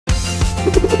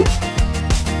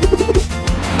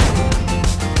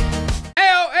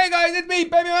Hey guys, it's me,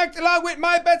 Baby Max, along with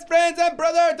my best friends and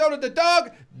brother, Donald the dog,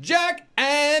 Jack,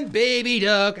 and Baby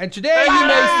Duck. And today you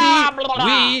may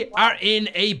see we are in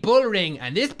a bull ring,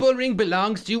 and this bull ring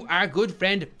belongs to our good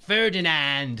friend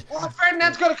Ferdinand. Oh,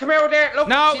 Ferdinand's gonna come out there. Look,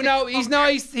 no, he's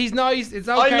nice. He's nice. It's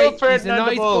okay. I love Ferdinand he's a nice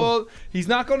the bull. bull. He's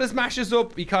not gonna smash us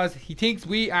up because he thinks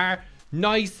we are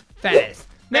nice fellas.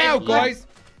 Now, guys,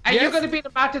 are you gonna be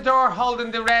the matador holding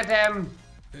the red flag?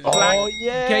 Oh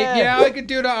yeah. Okay, yeah, I could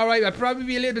do that. All right, I'd probably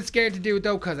be a little bit scared to do it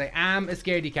though, because I am a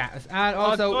scaredy cat. And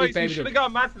also, guys, Baby you should Duck.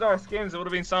 have got Matador skins. It would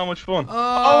have been so much fun.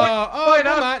 Oh,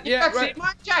 come on. Yeah, That's right. it,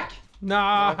 man, Jack.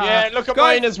 Nah. Yeah, look at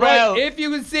Guys, mine as well. Right, if you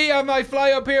can see on my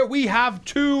fly up here, we have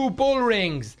 2 bull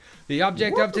rings. The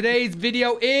object of today's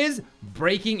video is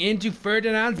breaking into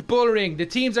Ferdinand's bull ring. The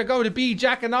teams are going to be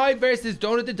Jack and I versus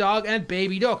Donut the dog and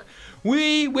Baby Duck.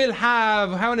 We will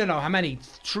have, I don't know, how many?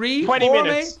 3? 20 4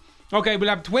 minutes. maybe? Okay, we'll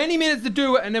have 20 minutes to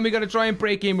do it, and then we're going to try and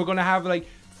break in. We're going to have like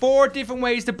 4 different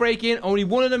ways to break in. Only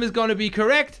one of them is going to be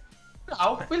correct.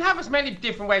 No, we'll have as many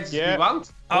different ways as we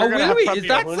want. Oh, will we? Is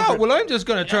that 100. so? Well, I'm just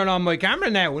going to turn on my camera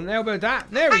now. Well, how about that?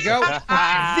 There we go.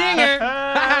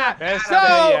 Zinger. Best So,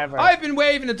 day ever. I've been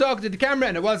waving and talking to the camera,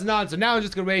 and it wasn't on, so now I'm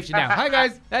just going to wave to you now. Hi,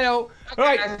 guys. Hello.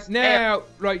 Right, now,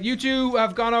 right, you two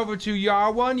have gone over to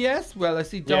your one, yes? Well, I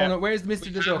see Donut. Where's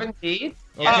Mr. the Duck? Indeed.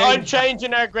 I'm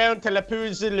changing our ground to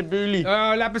Lapuz Labuli.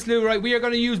 Lapis Lou, right, we are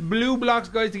going to use blue blocks,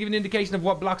 guys, to give an indication of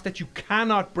what blocks that you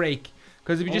cannot break.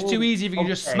 Because it'd be just too easy if you can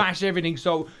just smash everything.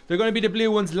 So they're going to be the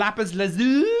blue ones. Lapis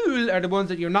Lazuli are the ones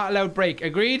that you're not allowed to break.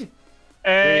 Agreed?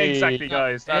 Exactly,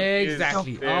 guys. That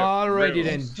Exactly. is Alrighty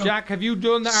then. Jack, have you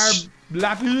done our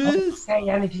lapis? Say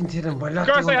anything to them. Of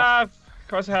course I have. Of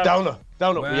course I have. Donut.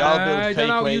 We all I do don't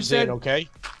know, fake you waves said- in, okay?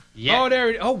 Yeah. Oh,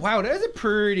 there. Oh, wow. That is a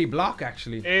pretty block,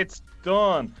 actually. It's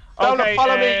done. Donut, Okay,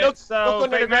 follow me. Look so under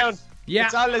the Baby ground. Max, Yeah.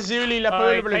 It's all Lazuli I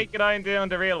Lapuz. take it I'm doing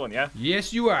the real one, yeah?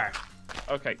 Yes, you are.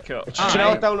 Okay, cool. You know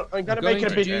what, Donut? I'm gonna make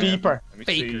it a bit Going to deeper. Let me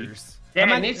see. Fakers. Yeah, How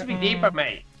it many- needs to be deeper,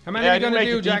 mate. How many Yeah, are I we didn't going make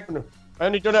to do, it Jack? deeper. I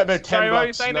only done it about 10 Sorry, what were you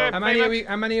blocks. saying No. there?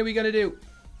 How many are we going to do?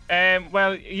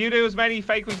 Well, you do as many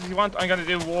fake ones as you want. I'm gonna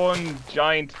do one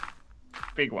giant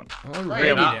big one. Alrighty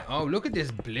Really? then. Oh, look at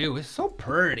this blue. It's so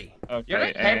pretty. You're not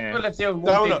Okay. capable of doing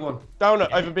one big one.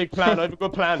 Donut, I have a big plan. I have a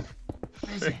good plan.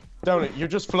 Donut, you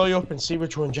just fly up and see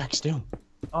which one Jack's doing.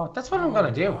 Oh, that's what I'm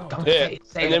gonna do. Don't Yeah,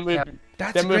 say and then it.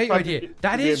 That's Then a we'll great probably- idea.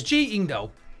 That is cheating,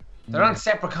 though. They're on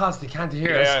separate calls. They can't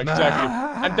hear Yeah, us.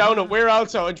 exactly. And Donut, we're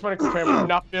also, I just want to confirm, we're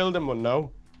not building one,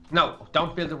 no? No,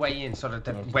 don't build a way in so that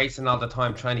they're wasting all the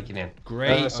time trying to get in.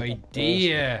 Great Awesome.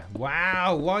 idea.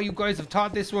 Wow. Wow, you guys have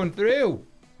thought this one through.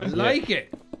 I like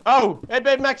it. Oh, hey,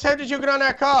 babe, Max, how did you get on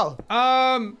our call?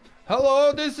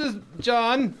 Hello, this is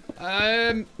John.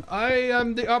 I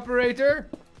am the operator.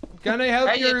 Can I help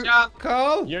Hey, your John.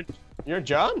 call? You're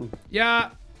John? Yeah,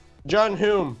 John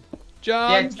whom?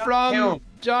 John John from Hume.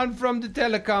 John from the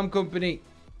telecom company.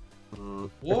 Whoa,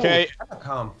 Okay.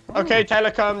 telecom. Okay,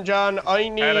 Telecom John, I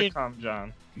need... Telecom,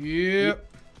 John. Yep.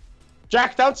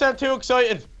 Jack, don't sound too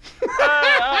excited.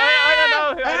 I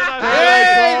don't know.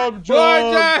 Hey, Telecom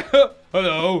John. what's up?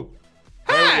 Hello.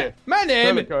 Hi, you? my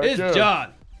name Telecom is John.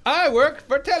 John. I work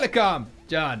for Telecom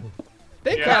John.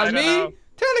 They Yeah, call I me know.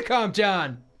 Telecom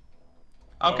John.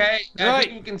 Okay, I Right.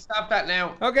 think we can stop that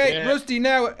now. Okay, Yeah. Rusty,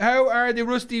 now, how are the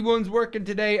Rusty ones working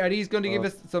today? Are these going to give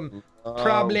us some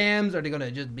problems, or are they going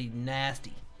to just be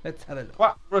nasty? Let's have a look.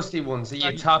 What rusty ones are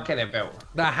you talking about?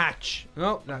 The hatch.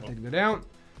 Oh, that didn't go down.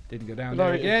 Didn't go down No,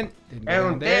 there it- again. Didn't go Down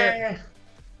down there. there.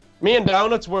 Me and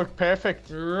Donuts work perfect.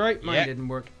 Right, mine Yeah. didn't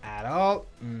work at all.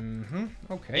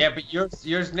 Okay. Yeah, but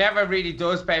yours never really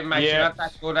does, baby Max. Yeah. You're not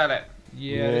that good at it.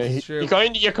 Yeah, that's true.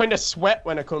 You kind of sweat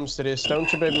when it comes to this,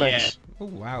 don't you, babe, Max? Oh,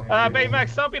 wow. Baby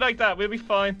Max, don't be like that. We'll be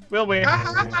fine. We'll win. All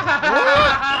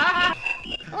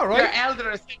Your right. elder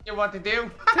is telling you what to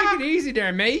do. Take it easy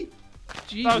there, mate.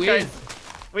 Gee Okay. whiz.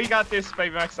 We got this,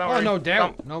 Baby Max. Don't Oh, worry. no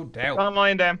doubt. No doubt. Don't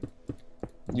mind them.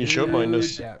 You should mind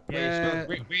us. No doubt.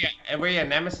 Yeah, we're your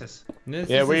nemesis.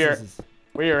 Yeah, we are.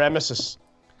 We're your emesis.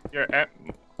 You're.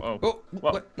 Oh. Oh,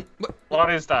 What?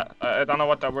 What is that? I don't know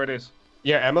what that word is.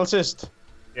 Your emelsist.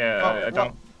 Yeah, I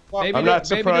don't. Baby I'm Duck- not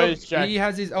Baby surprised, Duck, Jack. He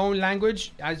has his own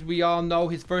language. As we all know,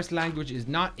 his first language is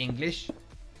not English.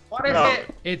 What is No.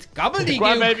 it? It's Go on,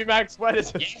 gobbledygook. baby Max, what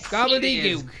is it? Yes, Gobbledygook. it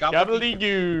is.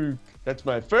 Gobbledygook. That's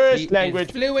my He first is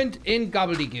language. fluent in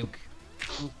gobbledygook.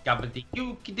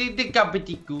 Gobbledygook, the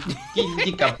gobbledygook,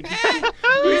 the gobbledygook.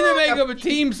 We're gonna make up a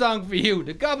team song for you,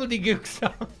 the gobbledygook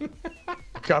song.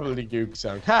 Gobbledygook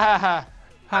song. Ha ha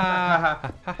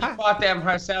ha. She bought them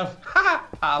herself. Ha,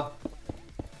 pal.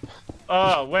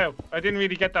 Oh, wow. I didn't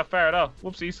really get that far at all.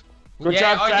 Whoopsies. Good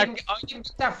job, Jack. I didn't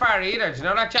get that far either. Do you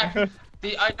know that, Jack?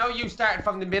 I know you started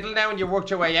from the middle now and you worked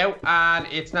your way out, and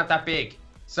it's not that big.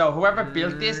 So whoever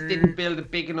built this didn't build a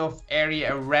big enough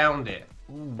area around it.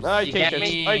 I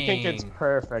think it's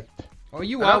perfect. Oh,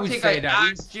 you always say that. I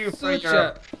asked you for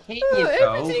your opinion,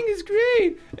 everything is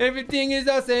great. Everything is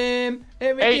awesome.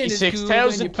 Everything is cool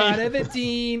when you're part of a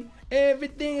team.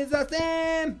 Everything is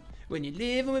awesome when you're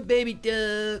living with baby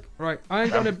duck. Right, I'm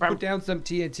gonna put down some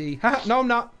TNT. No, I'm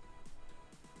not.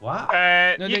 What?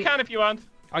 You can if you want.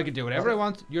 I can do whatever I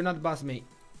want. You're not the boss of me.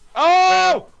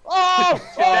 Oh!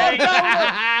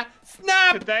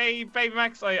 Snap! Today, Baby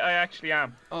Max, I actually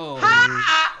am. Oh.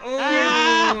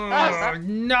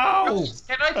 No!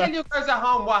 Can I tell you guys at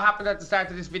home what happened at the start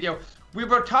of this video? We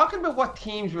were talking about what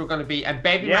teams we were going to be, and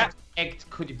Baby Max begged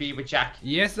could he be with Jack.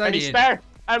 Yes, I did.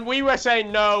 And we were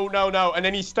saying no, and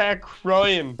then he started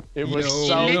crying. It was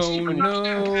no.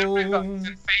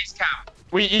 Face cam.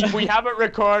 We have it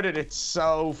recorded. It's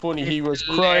so funny. He was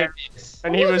crying,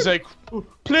 and he was like,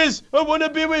 "Please, I want to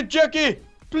be with Jackie.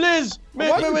 Please,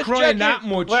 make me with crying Jackie." that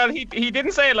much. Well, he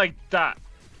didn't say it like that.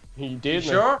 He did.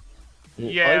 Sure.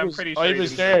 Yeah, I'm pretty sure. I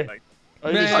was there.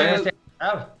 I was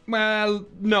there. Well,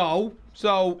 no.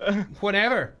 So,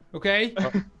 whatever. Okay.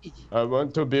 I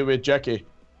want to be with Jackie.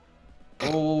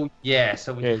 Oh yeah.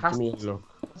 So we have give me a look.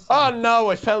 Oh no!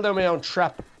 I fell down my own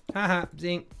trap. Haha.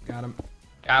 Zing. Got him.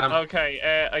 Got him.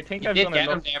 Okay, I think I've done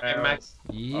enough. Max.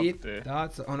 Yep.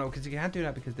 That's. Oh no, because you can't do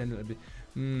that because then it'll be.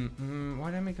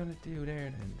 What am I gonna do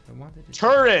there then? I wanted to.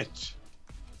 Turret.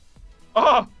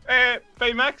 Oh,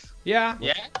 Baby Max. Yeah.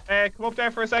 Yeah. Come up there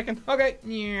for a second. Okay.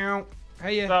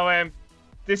 Hey. So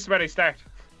this is where they start.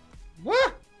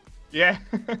 What? Yeah.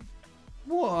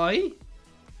 Why?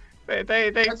 They.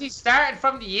 Because he started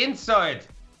from the inside.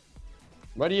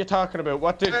 What are you talking about?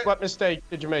 What mistake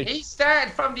did you make? He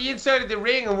started from the inside of the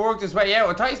ring and worked his way out.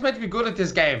 I thought he's meant to be good at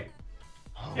this game.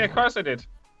 Yeah, of course I did.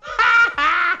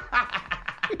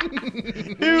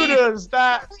 Who does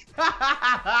that?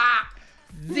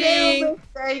 Zing! No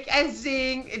mistake, and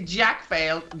zing! Jack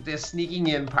failed the sneaking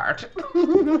in part.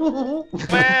 Well,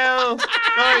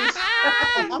 guys.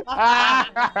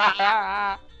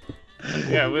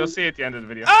 Yeah, we'll see at the end of the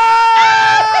video. Those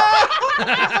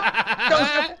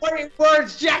are funny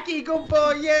words, Jackie. Good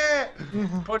boy, yeah.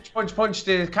 Punch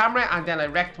the camera, and then I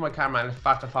wrecked my camera and it's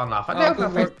about to fall off. Oh,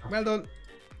 good work. Well done.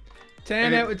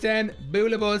 10 out of 10.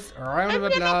 Boolabus. Round of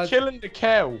applause. Killing the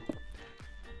cow.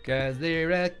 Cause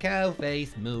they're a cow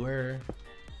face mower.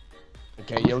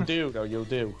 Okay, you'll do though. You'll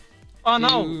do. Oh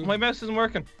no, my mouse isn't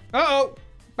working. Uh-oh.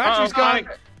 Battery's gone.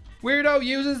 Weirdo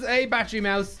uses a battery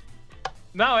mouse.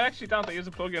 No, I actually don't. I use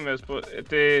a plug-in mouse, but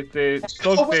the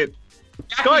plug bit.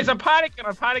 Guys, I'm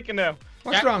panicking now.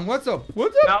 What's wrong? What's up?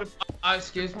 What's up? No,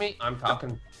 excuse me, I'm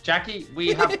talking. Jackie,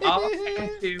 we have all come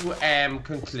to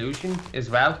conclusion as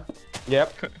well.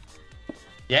 Yep.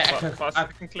 Yeah, what's the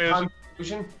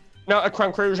conclusion? No, a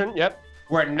conclusion. Yep.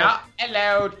 We're not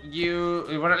allowed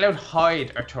we're not allowed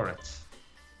hide our turrets.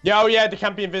 Yeah, oh yeah, they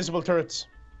can't be invisible turrets.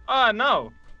 Oh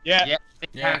no. Yeah. Yeah, they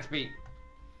can't be.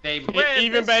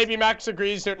 Even Baby Max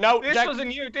agrees to no. This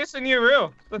is a new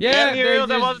rule. Yeah, a new rule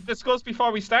that wasn't discussed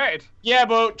before we started. Yeah,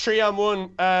 but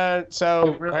 3-on-1.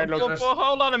 So Well,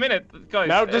 hold on a minute, guys.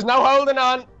 No, there's no holding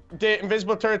on. The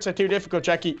invisible turrets are too difficult,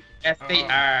 Jackie. Yes, they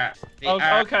are.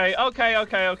 Okay. I'll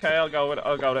go with it.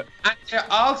 And they're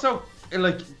also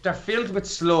they're filled with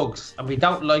slugs, and we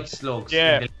don't like slugs.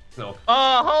 Yeah. Oh,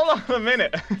 hold on a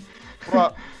minute.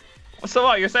 What? So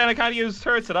what? You're saying I can't use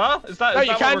turrets at all? Is that? No, is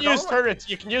you that can't use turrets.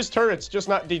 You can use turrets, just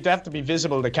not. They have to be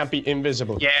visible. They can't be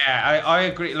invisible. Yeah, I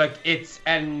agree. Like it's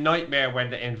a nightmare when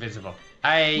they're invisible.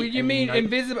 What do you mean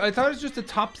invisible? I thought it's just the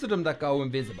tops of them that go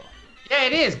invisible. Yeah,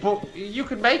 it is, but you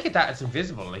can make it that it's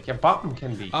invisible. Like your bottom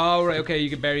can be. Oh right, okay. You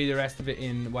can bury the rest of it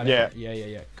in whatever.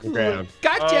 Yeah. Cool.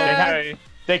 Gotcha. Okay.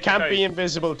 They can't be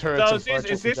invisible turrets. So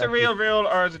is this a real rule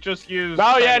or is it just used?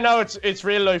 No, yeah, no, it's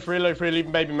real life.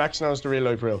 Even Baby Max knows the real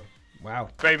life rule. Wow.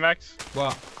 Baby Max.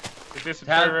 What? Is this a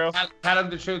true rule? Tell him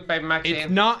the truth, Baby Max.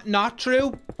 It's not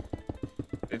true.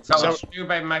 It's true,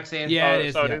 Baby Max. Yeah, it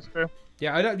is. So it is true.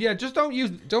 Yeah, I don't. Yeah, just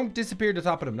don't disappear the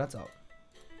top of them. That's all.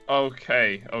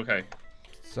 Okay.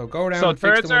 So go around. So and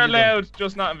fix turrets are allowed,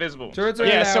 just not invisible. Turrets are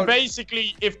allowed. Yeah, so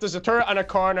basically, if there's a turret on a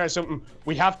corner or something,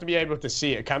 we have to be able to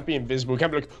see it. It can't be invisible. We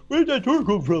can't be like, where'd that turret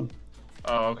come from?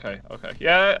 Oh, okay.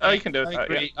 Yeah, I can do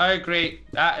it. I agree.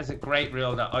 That is a great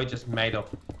rule that I just made up.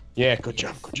 Yeah, good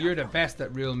job. You're the best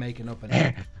at rule making up.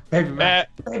 Baby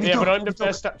Max. Yeah, but I'm the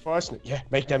best at forcing it. Yeah,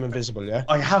 make them invisible, yeah.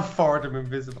 I have 4 of them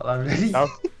invisible already. No,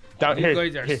 down You here.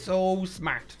 guys are so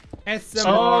smart.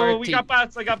 Oh, we got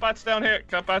bats. I got bats down here.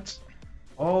 Got bats.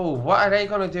 Oh, what are they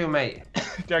gonna do, mate?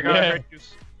 They're gonna hurt you.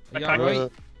 Yeah,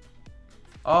 right.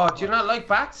 Oh, do you not like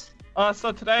bats?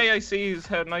 So today I see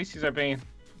how nice you are being.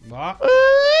 What?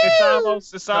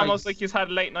 It's almost like you've had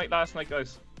a late night last night,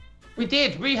 guys. We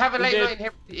did. We have a late night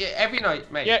here every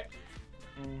night, mate. Yeah.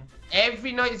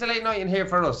 Every night is a late night in here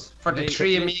for us, for the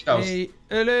three amigos.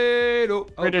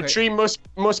 We're the three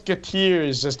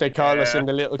musketeers, as they call us in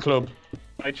the little club.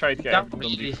 I tried to get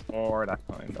everyone before that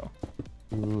time, though.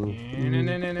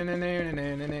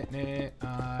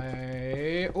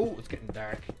 Oh, it's getting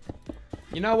dark.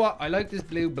 You know what? I like this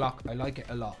blue block. I like it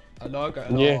a lot. I like it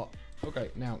a lot.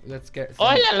 Okay, now let's get some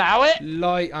I'll allow it.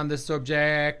 light on the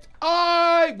subject.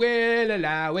 I will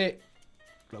allow it.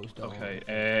 Close door.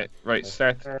 Okay, right,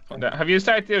 start. Have you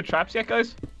started to do traps yet,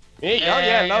 guys?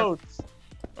 Yeah, loads.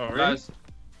 Oh, really?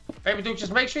 Baby Duke,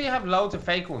 just make sure you have loads of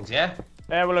fake ones, yeah?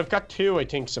 Well, I've got 2, I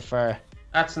think, so far.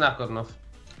 That's not good enough.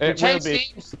 It will Change be.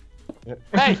 teams.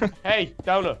 Hey,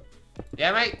 Donna.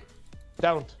 Yeah, mate?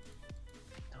 Don't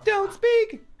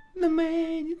speak. The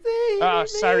man you say. Oh,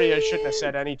 sorry, I shouldn't have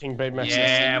said anything, babe.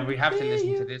 Yeah, we have to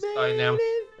listen to this guy now.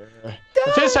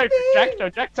 It is out for Jack, though.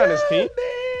 Jack's on his team.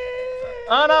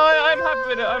 Oh no, I'm happy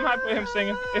with it. I'm happy with him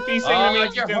singing. If he's singing, it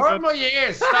means you're he's doing hurting good. my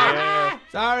ears. Stop. Yeah.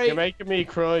 Sorry. You're making me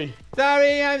cry.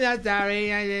 Sorry, I'm not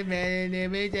sorry. I didn't mean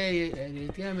to tell you. And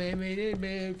it's coming me to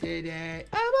move today.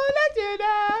 I'm gonna let you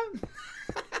down.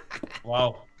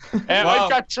 Wow. I've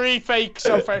got 3 fake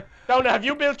so far. Donna, have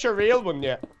you built your real one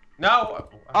yet? No.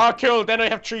 Oh, cool. Then I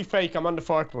have 3 fake. I'm on the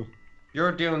 4th one.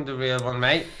 You're doing the real one,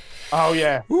 mate. Oh,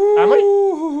 yeah. Ooh, Am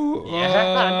I?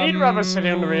 Yeah. Neither of us are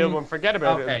doing the real one. Forget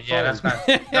about it. Okay, yeah, that's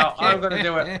fine. No, I'm gonna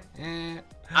do it.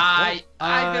 I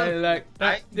like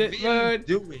that. will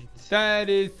do it. That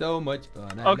is so much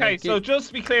fun. Okay, so just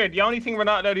to be clear, the only thing we're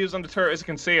not allowed to use on the turret is a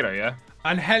concealer, yeah?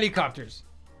 And helicopters.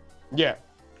 Yeah.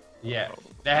 Yeah.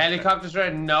 The helicopters are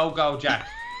a no-go, Jack.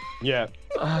 Yeah.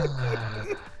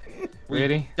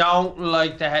 Really? Don't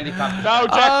like the helicopters. No,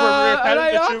 Jack, we're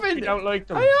telling the truth. often, We don't like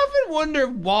them. I often wonder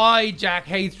why Jack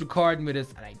hates recording with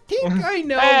us, and I think I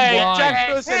know Hey, why. Jack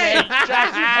doesn't hate.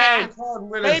 Jack,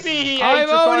 hey. Maybe he hates I'm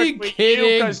only recording with you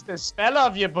kidding. because the smell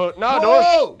of you, but not us.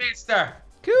 Whoa! Mister.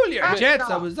 Cool your That's jets. I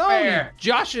not was fair. only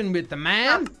joshing with the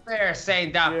man. Not fair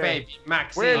saying that, Yeah. baby,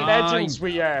 Maxine. We're legends,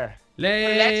 we are.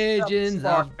 Legends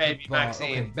sport, of baby, football.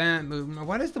 Maxine. Okay, band movement.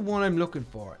 What is the one I'm looking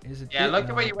for? Is it? Yeah, I this? like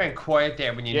the way you went quiet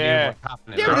there when you knew Yeah. what's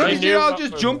happening. Yeah, I but knew you all what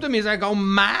just was- jumped at me as I go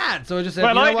mad. So I just said,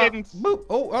 Well, you know I what? didn't. Boop.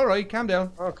 Oh, all right, calm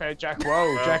down. Okay, Jack,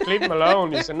 whoa. Jack, leave him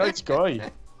alone. He's a nice guy.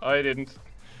 I didn't.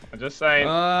 I'm just saying.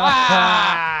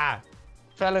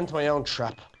 Fell into my own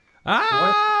trap.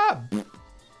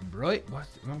 Right.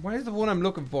 Where's the one I'm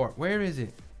looking for? Where is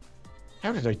it?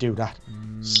 How did I do that?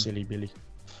 Silly Billy.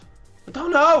 I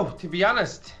don't know, to be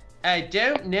honest. I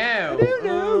don't know. I don't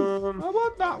know. I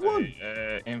want that one.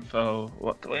 Info.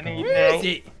 What do I need Where now? is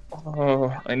it?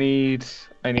 Oh, I need.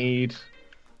 $1,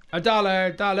 dollar.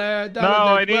 No, That's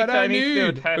I need what to do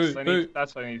a test. Hey.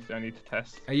 That's what I need to do. I need to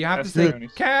test. You have to Test say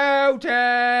brownies. cow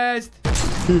test.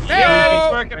 Yeah,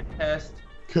 it's working. Test.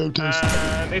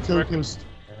 And it's working.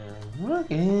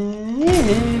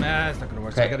 Nah, it's not gonna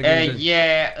work. So I Okay, gotta get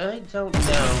yeah, I don't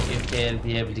know if they'll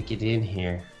be able to get in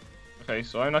here. Okay,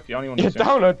 so I'm not the only one. Yeah, who's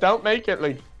in. don't make it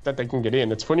like that they can get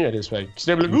in. It's funnier this way. Because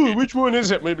they'll be like, ooh, which one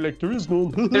is it? Maybe like, there is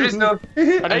none. There is no.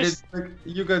 they-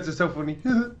 You guys are so funny.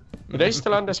 Are they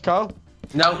still on this call?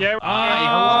 No. Yeah.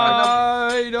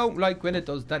 I don't like when it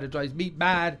does that. It drives me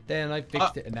mad. Then I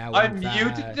fixed it and now I I'm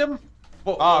muted sad. them,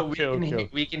 but Oh, cool.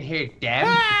 we can hear them.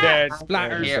 Dead.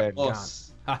 Splatters. Hear Dead.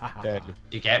 us. Dead.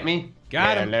 You get me?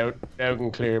 Got Yeah, him. loud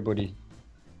and clear, buddy.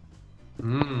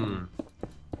 Hmm.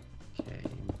 Okay,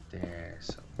 there.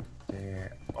 So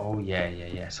there. Oh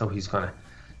yeah. So he's gonna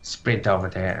sprint over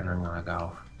there, and I'm gonna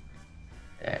go.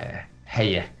 Hey.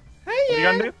 Hey, What are you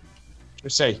gonna do?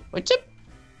 Just say, what's up?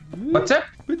 What's up?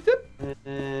 What's up?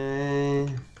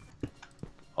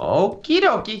 Okie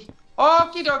dokie.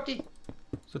 Okie dokie.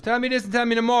 So tell me this and tell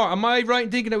me no more. Am I right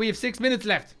in thinking that we have 6 minutes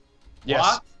left? Yes.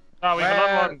 What? No, we have a lot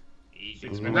Well, more than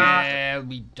 6 minutes. Nah. Well,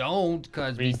 we don't,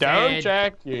 because We don't,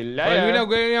 Jack. You liar. Well,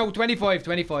 we know, 25. Okay,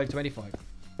 What we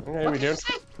did you do.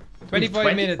 say?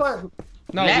 25 minutes.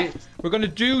 No, Left. we're going to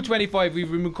do 25.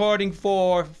 We've been recording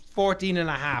for 14 and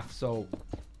a half, so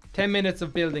 10 minutes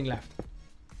of building left.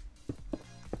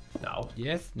 No.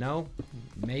 Yes? No?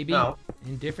 Maybe? No.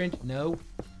 Indifferent? No?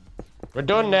 We're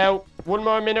done now. 1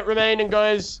 more minute remaining,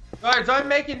 guys. Guys, I'm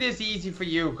making this easy for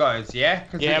you guys, yeah?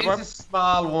 Because Yeah, it is a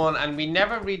small one, and we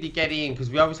never really get in because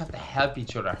we always have to help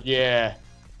each other. Yeah.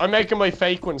 I'm making my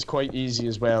fake ones quite easy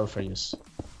as well for you.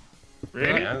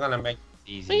 Really? I'm gonna make.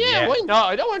 easy. Yeah, why not?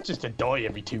 I don't want just to die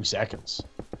every 2 seconds.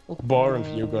 Boring for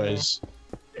you guys.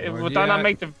 Would that not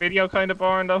make the video kind of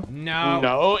boring though? No.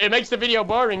 No, it makes the video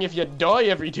boring if you die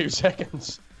every 2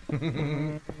 seconds. That's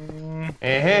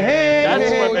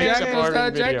what makes a boring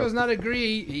Jack video. does not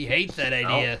agree. He hates that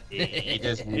idea. He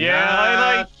does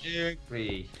Yeah, not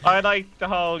agree. I like the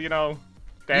whole, you know.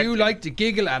 You like to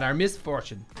giggle at our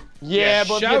misfortune. Yeah,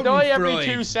 but if you shouting die every fried.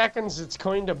 2 seconds, it's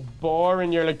kind of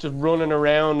boring. You're like just running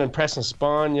around and pressing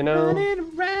spawn, you know?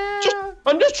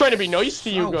 I'm just trying to be nice to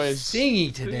you So guys.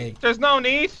 singy today. There's no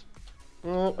need.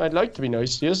 I'd like to be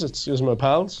nice to you. It's just my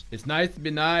pals. It's nice to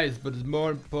be nice, but it's more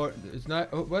important. It's not.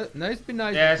 Oh, what? Nice to be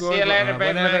nice. Yeah, but see you later,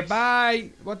 baby. whatever. Bye.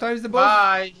 What time's the bus?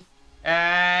 Bye.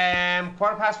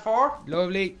 4:15.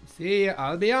 Lovely. See ya.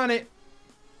 I'll be on it.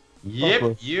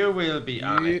 Yep, you will be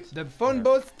on it. The fun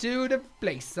bus to the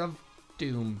place of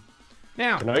doom.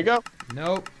 Now. Can I go?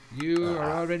 No, you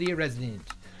are already a resident.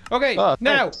 Okay. Oh,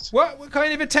 now, thanks. what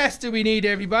kind of a test do we need,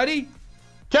 everybody?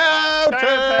 Cow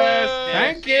test!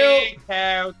 Thank you.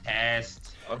 Cow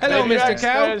test. Hello, Baby Mr. Jack's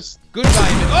Cow. test. Goodbye.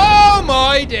 Oh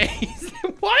my days!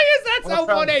 Why is that so What's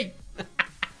wrong? funny?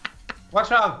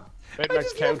 What's wrong? Baby I Jack's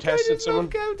just cow love tested someone.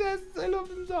 cow tests. I love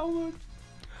them so much.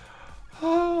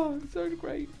 Oh, they're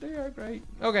great. They are great.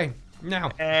 Okay,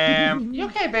 now. You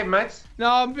okay, baby Max? No,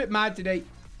 I'm a bit mad today.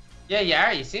 Yeah, you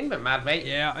are. You seem a bit mad, mate.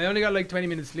 Yeah, I only got like 20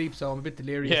 minutes sleep, so I'm a bit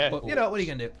delirious. Yeah. But you know, what are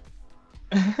you gonna do?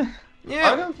 I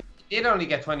Yeah. don't think you did only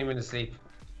get 20 minutes sleep.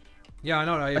 Yeah, I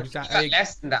know. You got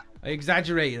less than that. I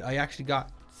exaggerated. I actually got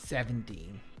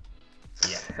 17.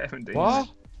 Yeah. 17. What?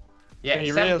 Yeah, Are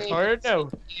you real 17 tired now?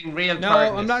 in real No,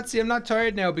 tiredness. I'm not. See, I'm not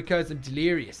tired now because I'm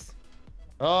delirious.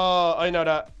 Oh, I know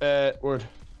that word.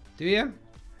 Do you?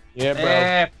 Yeah,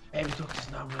 bro. Baby duck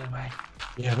is not real, mate.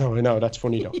 Yeah, no, I know. That's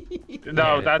funny though.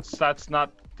 No, Yeah. that's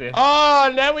not the.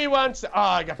 Oh, now he wants. Oh,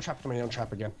 I got trapped in my own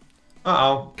trap again.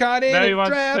 Uh-oh. Caught in Now he a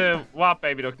wants trap. to what,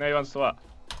 baby duck? Now he wants to what?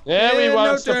 Now he Yeah, no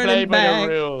wants to turning play by back.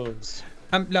 the rules.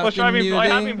 I'm Well, locked sure, I in have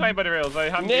been playing by the rules. I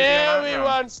haven't been Now doing he that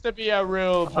wants to be a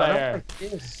rule player.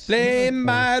 Playing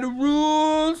by the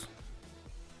rules.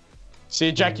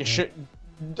 See, Jack, you should.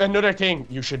 Another thing,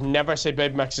 you should never say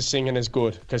Baby Max's singing is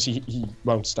good because he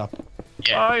won't stop.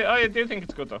 Yeah. I do think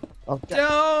it's good though. Okay.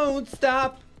 Don't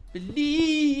stop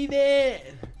believing.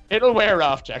 It'll wear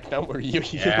off, Jack. Don't worry. You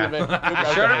Yeah. you'll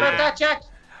Sure about that, Jack?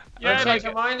 Yeah, Change like-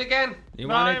 your mind again? You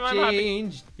No, want I'm to happy.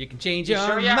 change? You can change You your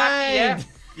sure mind. you're happy,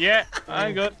 Yeah,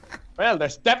 I'm good. Well,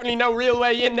 there's definitely no real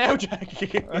way in now, Jack.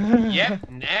 Yep.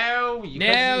 Now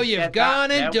Now you've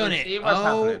gone and done it.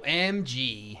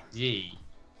 OMG. OMG.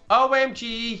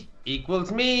 OMG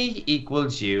equals me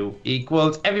equals you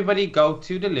equals everybody go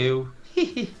to the loo.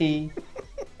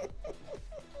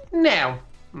 Now,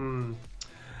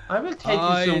 I will take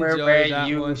I you somewhere enjoyed where that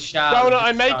you one. shall. No,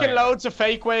 I'm making desire. loads of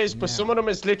fake ways, but Yeah. some of them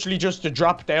is literally just to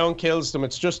drop down kills them.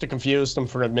 It's just to confuse them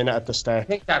for a minute at the I start.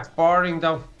 think that's boring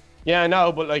though. Yeah, I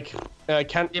know, but like, I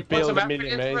can't You put build some a effort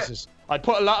million into it. mazes. I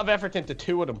put a lot of effort into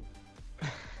 2 of them.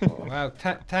 Wow,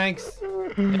 thanks.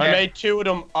 I made 2 of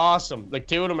them awesome. Like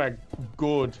 2 of them are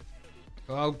good.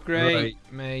 Oh, great, Right.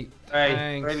 mate. Right,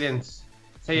 Thanks. brilliant.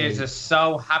 So you're just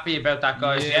so happy about that,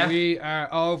 guys, yeah? We are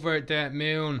over the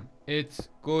moon. It's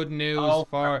good news Oh.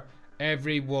 for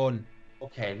everyone.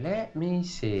 Okay, let me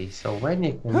see. So when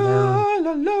you can La,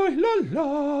 la, la, la, la,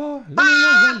 la, la.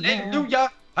 Hallelujah!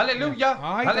 Hallelujah!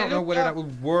 I don't know whether that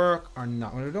would work or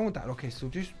not. I don't want that. Okay, so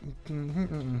just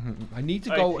I need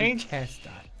to I go and think- test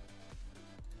that.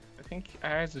 I think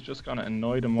ours is just gonna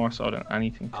annoy them more so than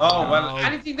anything. Oh, well, Oh,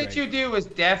 anything that great. you do is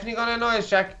definitely going to annoy us,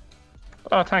 Jack.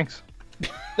 Oh, thanks.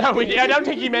 No, I don't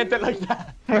think he meant it like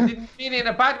that. I didn't mean it in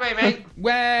a bad way, mate.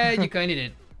 Well, you kind of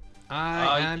did. I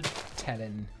Oh, am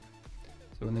telling.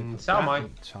 So when then so am I.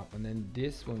 top, and then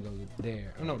this one goes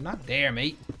there. Oh no, not there,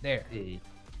 mate. There.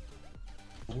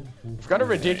 I've got a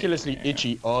ridiculously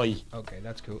itchy eye. Okay,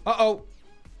 that's cool. Uh-oh.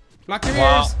 Block your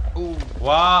Wow. ears. Ooh.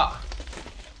 What?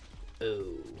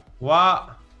 Ooh.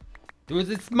 What? There was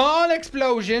a small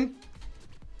explosion.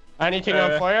 Anything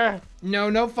on fire?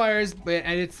 No fires, but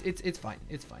and it's fine.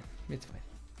 It's fine. It's fine.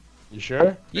 You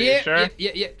sure? Yeah, sure?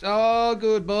 yeah. It's all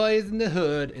good, boys in the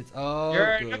hood. It's all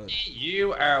You're good. lucky.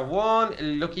 You are one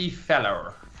lucky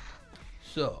feller.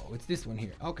 So it's this one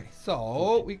here. Okay,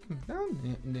 so we can. Oh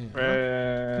no.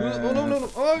 Uh,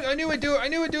 Oh, I knew I'd do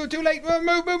it. Too late.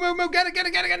 Move. Get it.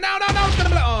 No. It's gonna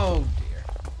blow. Oh dear.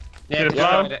 Yeah, Did it you blow?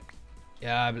 tried it.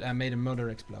 Yeah, I made another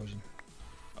explosion.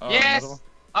 oh, another one. Yes!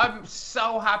 I'm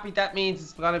so happy. That means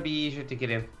it's going to be easier to get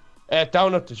in.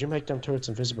 Donut, did you make them turrets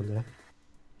invisible, yeah?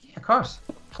 Yeah, of course.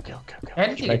 Okay.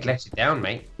 Anything that lets you down,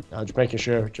 mate. No, just making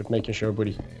sure,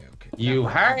 buddy. Okay. You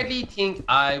hardly think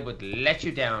I would let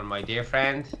you down, my dear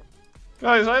friend.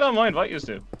 Guys, I don't mind what you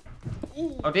do.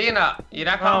 Oh, do you not? You're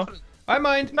that confident? I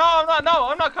mind. No, I'm not. No,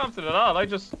 I'm not confident at all. I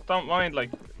just don't mind. Like,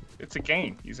 it's a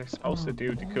game. You're supposed to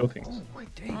do the cool things. Oh my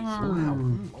days!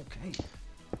 Wow. Okay.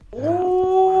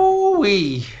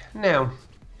 Ooh-wee. Now.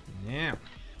 Yeah.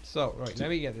 So right, let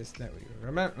me get this. There we go.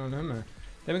 Remember.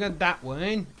 Then we got that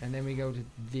one, and then we go to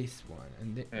this one,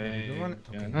 and the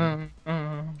one.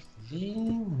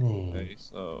 Okay,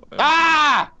 so.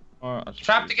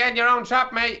 Trapped again, your own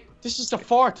trap, mate. This is the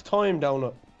 4th time,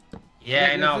 Donut.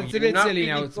 Yeah, I know. It's a bit silly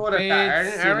now. It's a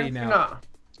bit silly now.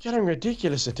 It's getting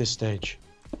ridiculous at this stage.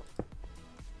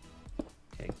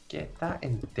 Okay, get that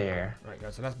in there. Right,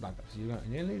 guys. So that's back up. So you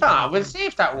got. Ah, we'll see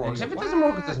if that works. If it doesn't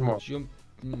work, it doesn't work. Jump.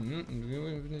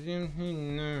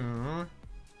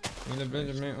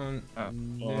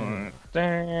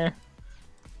 There.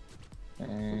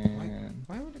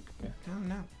 Why would it go down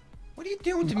now? What are you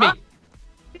doing to me? What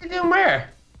are you doing where?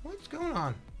 What's going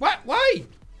on? What? Why?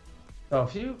 So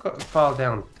if you fall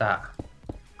down that.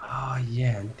 Oh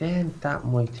yeah, and then that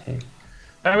might take.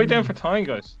 How are we doing for time,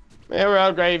 guys? Yeah, we're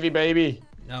all gravy, baby.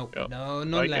 No, Yep. no,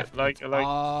 none Like it, left. like It's it, like-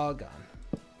 all gone.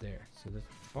 There. So let's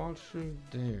fall through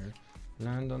there.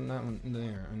 Land on that one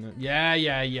there. And then, yeah.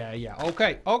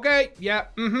 Okay, yeah,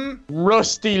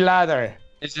 Rusty ladder.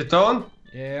 Is it done?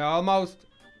 Yeah, almost.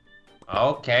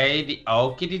 Okay, the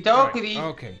okey dokey.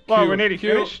 Okay. Well, cool, we're nearly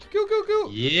cool, finished.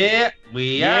 Cool. Yeah,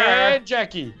 we Yeah, are.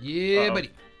 Jackie. Yeah, Uh-oh. buddy.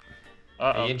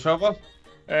 Are you in trouble?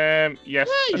 Yes. Yeah,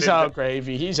 I he's did all it.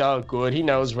 gravy. He's all good. He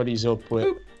knows what he's up with.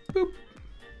 Boop, boop.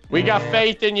 We got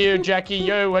faith in you, Jackie.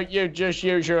 You just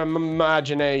use your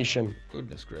imagination.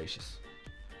 Goodness gracious.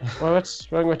 Well, what's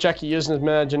wrong with Jackie using his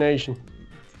imagination?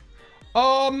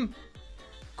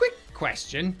 Quick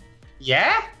question.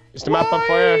 Yeah? Is the map on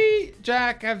fire? Why,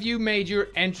 Jack, have you made your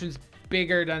entrance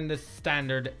bigger than the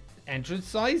standard entrance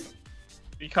size?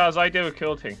 Because I do a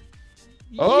cool thing.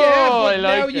 Oh, yeah, but I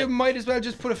like now it. you might as well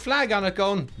just put a flag on it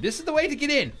going, this is the way to get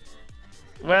in.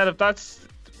 Well, if that's...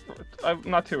 I'm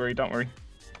not too worried, don't worry.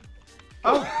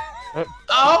 Oh!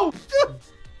 Oh!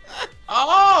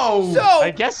 Oh! So,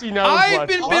 I guess he knows I've what-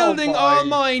 been Oh, building boy. all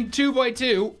mine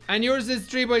 2x2, and yours is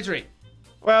 3x3.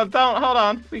 Well, hold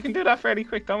on. We can do that fairly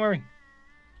quick, don't worry.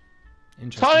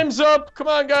 Interesting. Time's up. Come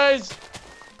on, guys.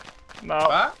 No,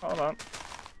 What? hold on.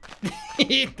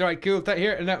 Right, cool.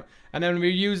 Here and then we're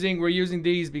using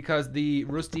these because the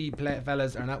rusty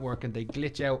fellas are not working. They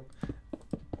glitch out.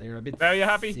 They're a bit. Now you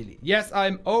happy? Silly. Yes,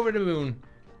 I'm over the moon.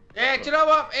 Yeah, do you know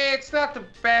what? It's not the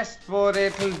best, but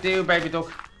it'll do, baby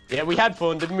duck. Yeah, we had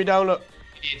fun, didn't we, Donut?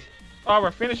 We did. Oh,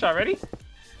 we're finished already?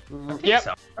 Yep.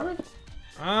 So, are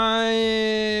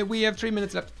we? We have 3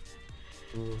 minutes left.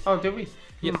 Oh, do we?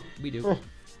 Yep, we do.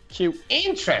 Cute.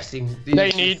 Interesting.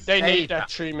 They need that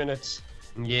 3 minutes.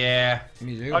 Yeah.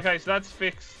 Me too. Okay, so that's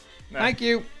fixed. Now, Thank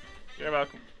you. You're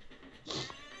welcome.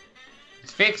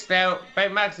 It's fixed now.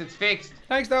 Baby Max, it's fixed.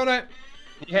 Thanks, Donut.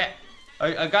 Yeah.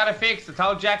 I got it fixed. I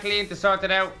told Jacqueline to sort it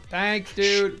out. Thanks,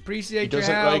 dude. He Appreciate your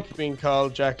doesn't help. like being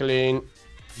called Jacqueline.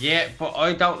 Yeah, but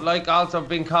I don't like also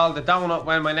being called a donut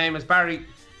when my name is Barry.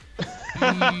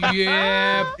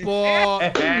 Yeah,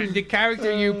 but the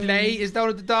character you play is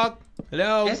Donut the dog.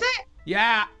 Hello. Is it?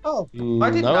 Yeah. Oh, I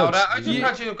didn't no, know it's- that. I just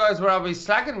thought you guys were always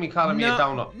slagging me, calling me a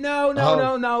donut.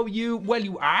 No.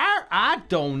 You are a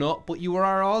donut, but you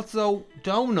are also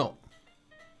donut.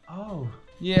 Oh.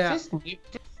 Yeah. This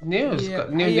news. Yeah.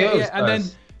 New yeah, news. yeah. And then,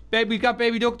 guys. babe, we got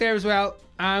Baby Duck there as well.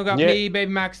 And we got Yeah. me,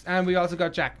 Baby Max, and we also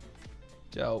got Jack.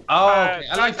 So. Oh, okay.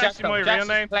 I like Jack's Jack. actually my Jack's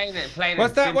real name. Playing it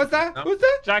What's that? simple, What's that? no? What's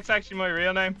that? Jack's actually my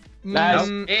real name.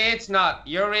 Mm, It's not.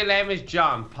 Your real name is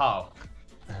John Paul.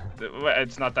 Well,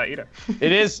 it's not that either.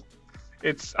 It is.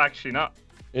 It's actually not.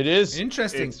 It is.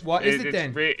 Interesting. What is it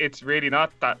then? It's really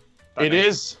not that. It name.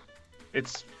 is.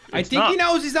 It's I think not. he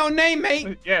knows his own name,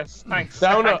 mate. Yes, thanks.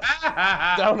 Donut.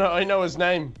 Donut, I know his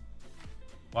name.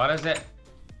 What is it?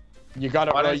 You got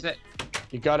it What right. is it?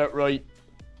 You got it right.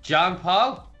 John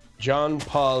Paul? John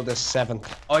Paul the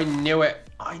Seventh. I knew it.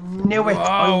 I knew it.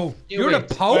 Wow. I knew You're the it.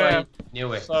 Pope? I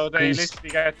knew it. So they He's- literally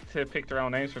get to pick their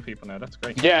own names for people now. That's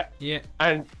great. Yeah. Yeah.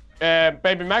 And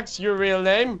Baby Max, your real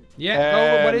name?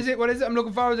 Yeah. Oh, what is it? What is it? I'm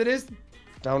looking forward to this.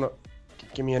 Donut.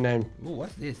 Give me a name. Oh,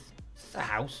 what's this? Is this a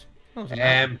house? No, it's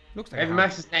not. Looks like a Baby house.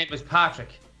 Max's name is Patrick.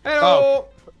 Hello.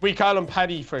 We call him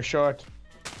Paddy for short.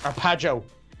 Or Padjo.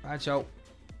 Pacho.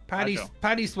 Pacho.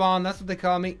 Paddy Swan. That's what they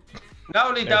call me.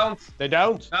 No, they don't. They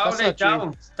don't? No, That's they not true.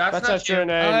 don't. That's not your true.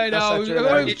 name. I That's know. not your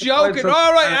I'm name. joking. From-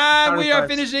 All right, and we are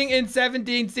Counterparts. finishing in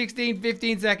 17, 16,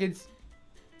 15 seconds.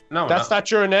 No, That's not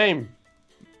your name.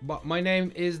 But my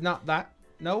name is not that.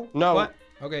 No. No. What?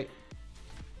 Okay.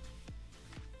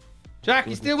 Jack,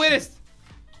 you still with us?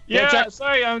 Yeah, Jack.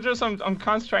 sorry, I'm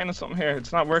concentrating on something here.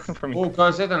 It's not working for me. Oh,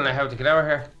 guys, I don't know how to get over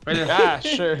here. Brilliant. Ah,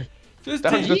 sure. Just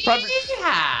Down TP,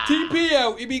 Yeah. TP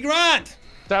out, it'd be grand.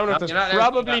 Down No, at there's you're not allowed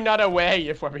to do probably that. not a way,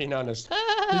 if we're being honest.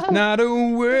 It's not a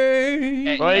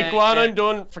way. Right, go on, I'm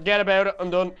done. Forget about it,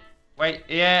 I'm done. Wait,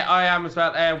 yeah, I am as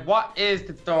well. What is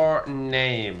the door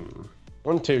name?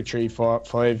 1, 2, 3, 4,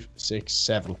 5, 6,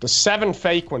 7. There's 7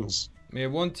 fake ones. We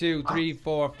have 1, 2, 3,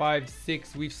 4, 5,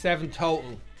 6. We've 7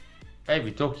 total.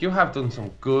 Baby Duck, you have done some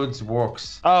good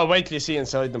works. Oh, wait till you see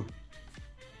inside them.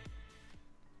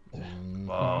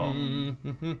 Wow.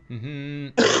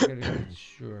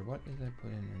 Sure, what did I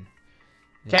put in?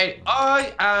 Okay,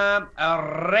 I am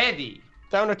ready.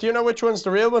 Downer, do you know which one's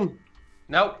the real one?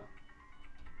 Nope.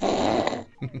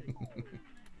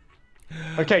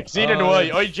 Okay, because either do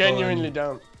I. I genuinely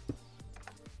don't.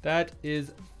 That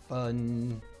is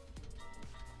fun.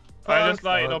 I just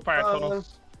lighted up our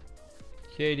tunnels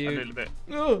Okay, a dude. little bit.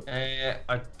 Oh.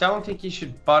 I don't think you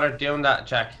should bother doing that,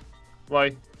 Jack.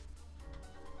 Why?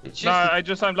 It's No,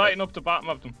 just I'm lighting up the bottom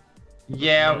of them.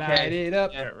 yeah, Light okay. it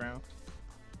up. Yeah. Get around.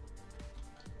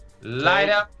 Light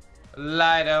up,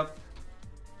 light up.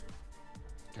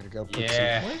 Gotta go put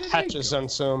Yeah, some patches on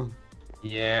some.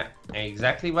 yeah,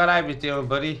 exactly what I was doing,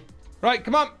 buddy. Right,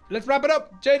 come on. Let's wrap it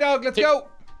up. J-Dog, let's go.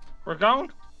 We're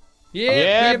going? Yeah, Yeah, we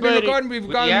have been buddy. recording. We've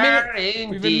We got a are minute.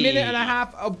 We've a minute indeed. and a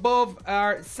half above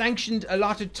our sanctioned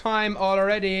allotted time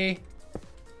already.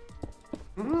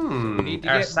 Need to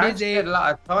Our get Sam's busy. had a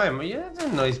lot of time. Well, yeah, that's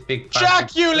a nice big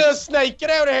Jack, you little snake, get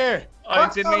out of here!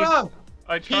 What's going on?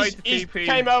 I tried to He TP.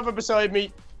 came over beside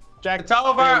me. Jack, It's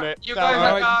over. doing it. You It's guys over. are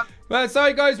Alright. gone. Well,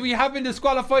 sorry guys, we have been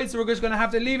disqualified, so we're just gonna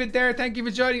have to leave it there. Thank you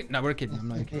for joining. No, we're kidding. I'm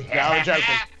not kidding. Yeah, I'm joking.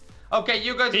 Okay,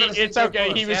 you guys. are gonna It's sit okay,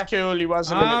 with he us, was yeah? cool, he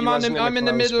wasn't I'm in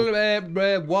the close,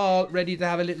 middle wall, ready to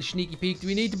have a little sneaky peek. Do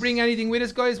we need to bring anything with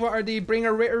us, guys? What are the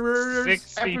bringer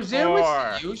ritters? I presume 64.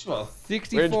 it's the usual.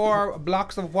 64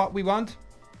 blocks of what we want.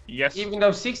 Yes. Even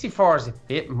though 64 is a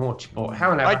bit much, but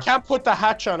however. I can't put the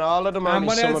hatch on all of them. And only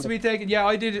what some else of do them. we take? Yeah,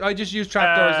 I did. I just used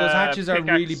trapdoors. Those hatches are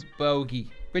pickaxe. really bogey.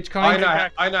 Which I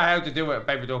kind? know how to do it,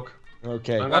 baby duck.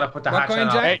 Okay. I'm gonna put the what hatch kind,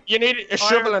 on. Jack? Hey, you need a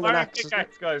shovel and an Iron axe.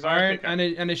 pickaxe, guys. Iron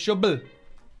pickaxe. and a shovel.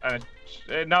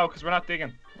 No, because we're not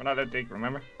digging. We're not allowed to dig,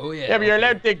 remember? Oh yeah. Yeah, but you're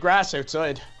allowed to dig grass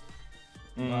outside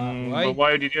why? But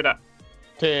why would you do that?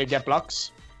 to get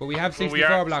blocks. But we have Well,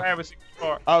 64 blocks. I was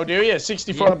 64. Oh, do you?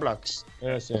 64 Yeah. blocks.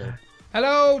 Yes, sir.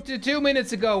 Hello to 2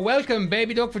 minutes ago. Welcome,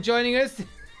 Baby Duck, for joining us.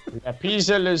 Yeah,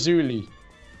 Pisa Lazuli.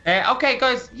 Okay,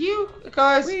 guys,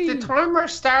 Whee. the timer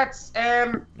starts. All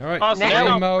right. Oh, so Now- Game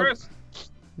no, mode. first.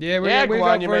 Yeah, we're Yeah, we'll go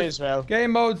go on, you may first. as well.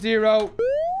 Game mode 0.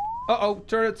 Uh-oh,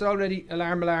 turrets already.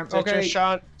 Alarm. Set your Okay.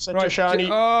 shot. Set your Right. shiny.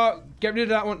 Get rid of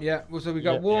that one. Yeah. So we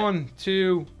got Yeah, 1,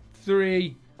 2,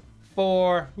 3,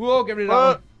 4. Whoa, get rid of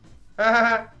that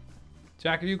one.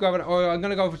 Jack, have you got it? Oh, I'm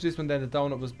gonna go for this one then. The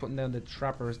donut was putting down the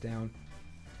trappers down.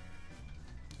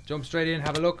 Jump straight in,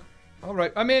 have a look. All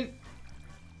right, I'm in.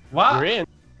 What? You're in.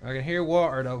 I can hear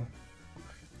water though.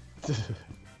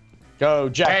 Go,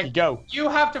 Jackie, Hey. go. You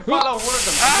have to follow one of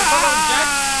them. If you follow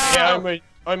Jack, Yeah,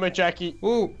 I'm with Jackie.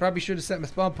 Ooh, probably should have set my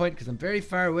spawn point because I'm very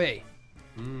far away.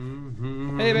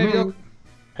 Mhm. Hey, baby duck.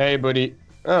 Hey, buddy.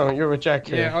 Oh, you're with Jack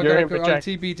here. Yeah, You're in I'll with Jack.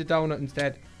 TP to donut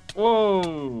instead.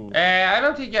 Whoa. I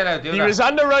don't think you're allowed to do He that. was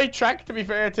on the right track, to be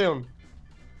fair to him.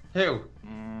 Who?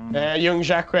 Young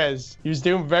Jacques. He was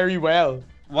doing very well.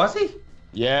 Was he?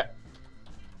 Yeah.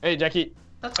 Hey, Jackie.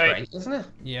 That's Hey. great, isn't it?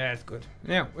 Yeah, it's good.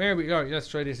 Now, where we go? Let's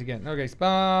try this again. Okay,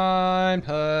 spawn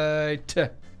point.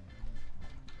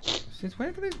 Since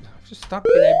when did I just stop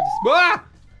being able to? Ah!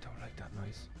 Don't like that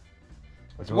noise.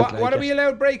 What are we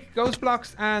allowed break? Ghost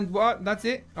blocks and what? That's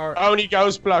it? Or Only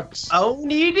ghost blocks.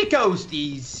 Only the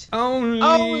ghosties.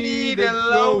 only the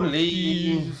lonely.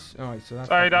 ghosties. All right, so that's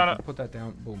Sorry, Donna. put that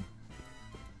down. Boom.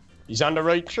 He's on the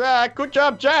right track. Good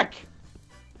job, Jack.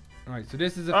 All right, so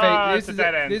this is a Ah, fake. it's a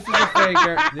dead end. This is a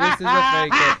faker. This is a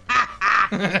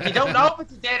faker. You don't know if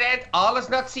it's a dead end. All is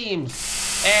not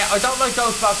seems. I don't like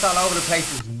ghost blocks all over the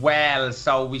place as well,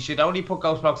 so we should only put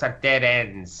ghost blocks at dead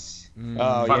ends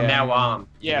Oh, from yeah. now on.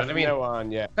 Yeah, you know from what I mean? now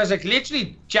on, yeah. Because like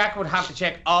literally, Jack would have to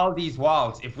check all these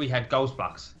walls if we had ghost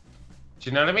blocks. Do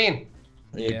you know what I mean?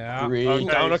 Yeah. Agree. Okay,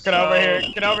 Donut, get over here.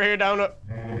 Get over here, Donut.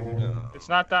 It's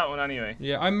not that one anyway.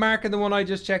 Yeah, I'm marking the one I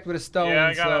just checked with a stone. Yeah,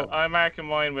 I got so it. I'm marking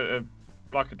mine with a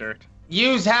block of dirt.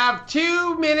 Yous have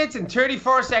 2 minutes and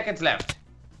 34 seconds left.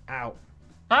 ow.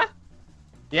 Huh?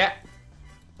 Yeah.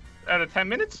 Out of 10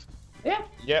 minutes? Yeah.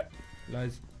 Yep.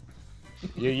 Lies.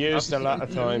 You used a lot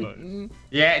of time.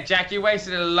 Yeah, Jack, you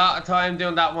wasted a lot of time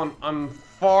doing that one.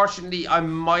 Unfortunately, I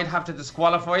might have to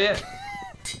disqualify you.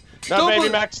 No, baby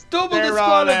Max. Double they're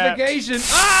all, disqualification.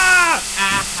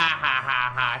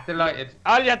 Delighted.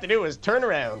 all you have to do is turn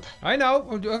around. I know.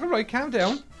 Okay, right, calm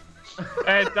down.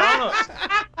 Donald,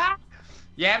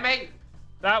 Yeah, mate.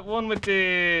 that one with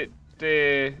the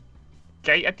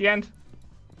gate at the end,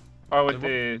 or with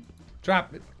the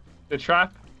Trap.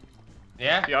 trap,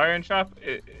 Yeah. the iron trap.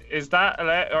 Is that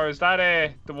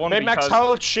the one? Big Max, because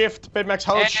hold shift. Big Max,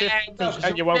 hold shift,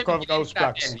 and you won't go over ghost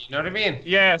blocks. You know what I mean?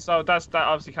 yeah, so that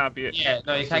obviously can't be it. Yeah,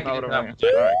 no, you can't get it All up. right,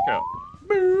 cool.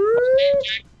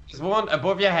 There's one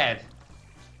above your head.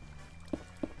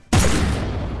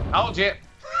 Hold it.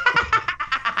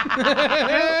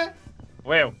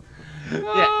 Wow.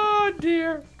 Oh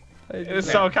dear.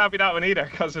 So it can't be that one either,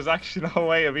 because there's actually no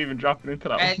way of even dropping into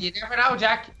that one. And you never know,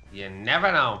 Jack. You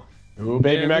never know. Ooh,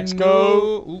 baby Max,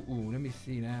 go. Ooh, let me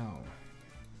see now.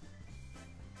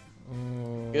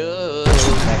 Good.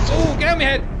 Oh, get out of my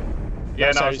head. Yeah,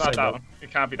 no, Sorry, it's not sorry, that one.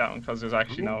 It can't be that one, because there's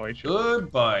actually no way.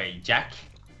 Good boy, Jack.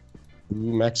 Ooh,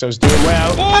 Maxo's doing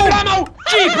well. Oh,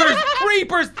 jeepers,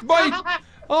 creepers,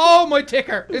 my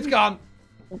ticker, it's gone.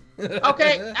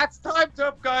 Okay, that's time's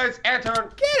up, guys. Air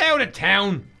turn. Get out of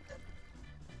town.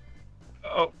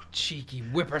 Oh, Cheeky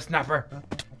whippersnapper.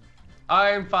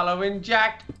 I'm following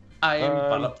Jack.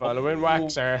 I'm following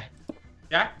Waxer.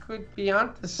 Jack could be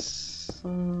on this.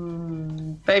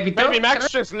 Baby Max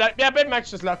just Baby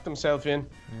Max just locked himself in.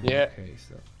 Yeah. Okay,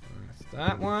 so that's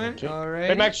that one. Okay. All right.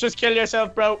 Baby Max, just kill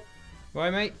yourself, bro. Why,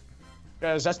 mate?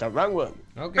 Because that's the wrong one.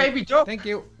 Okay. Baby duck. Thank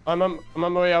you. I'm on my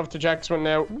way over to Jack's one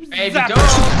now. Baby Zap. duck.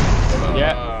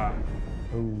 Yeah.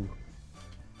 Ooh.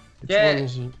 Which Yeah. one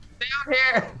is he? Stay on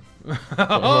here.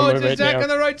 Oh, right is Jack now. on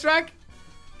the right track?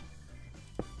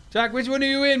 Jack, which one are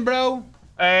you in, bro?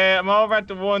 I'm over at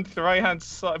the one to the right hand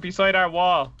side, beside our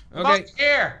wall. Okay.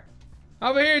 Here.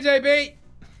 Over here, JB.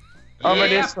 Over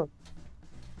Yeah. this one.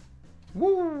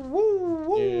 Woo, woo,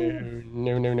 woo.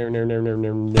 No.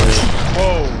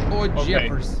 Whoa. Oh, Okay.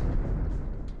 jippers.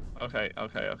 Okay.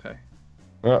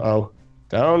 Uh-oh.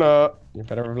 Donut. You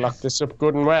better lock this up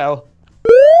good and well.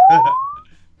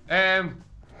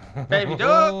 Baby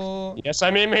duck. Oh. Yes,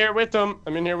 I'm in here with them.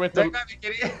 I'm in here with They're them. gonna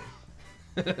get in.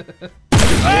 He's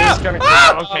gonna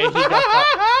okay, he got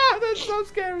that. That's so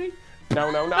scary.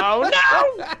 No. Donut.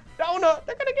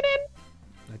 They're gonna get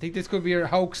in. I think this could be a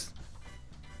hoax.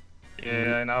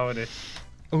 Yeah, I know it is.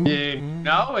 Ooh. You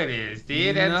know it is,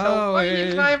 dude. And No, so why are it-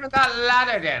 you climbing that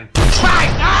ladder then?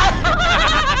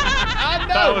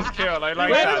 That was cool. I like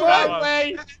Wait, that.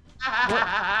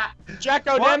 wait.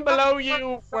 Jacko, What then below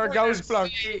you for the- ghost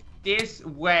block. This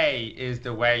way is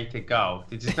the way to go.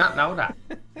 Did you not know that?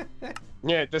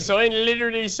 Yeah, the sign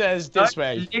literally says this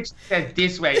way. It literally says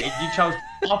this way, and you chose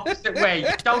the opposite way.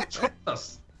 You don't trust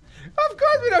us. Of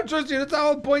course we don't trust you. That's the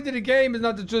whole point of the game, is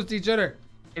not to trust each other.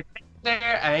 It's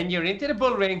there, and you're into the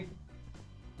bull ring.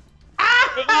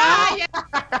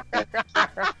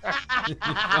 You're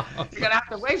gonna have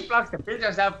to waste blocks to build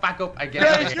yourself back up again.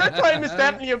 Guys, your time is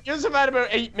definitely up. You've had about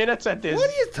 8 minutes at this. What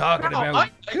are you talking No, about?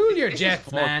 Cool your this is jets,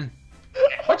 fun. man.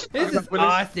 What you This talking is about,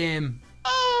 Willis? awesome.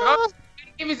 Oh,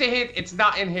 give us a hint. It's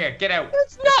not in here. Get out.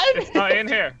 It's not in It's not in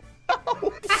here.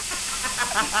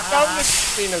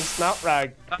 Dominic's been a snot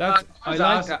rag. That's, I like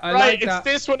awesome. that. I Right, like it's that.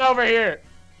 this one over here.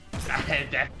 I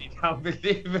definitely don't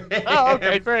believe it. Oh,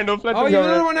 okay, fair enough. Let Oh, them you go have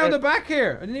another right one out there. the back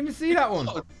here. I didn't even see that one.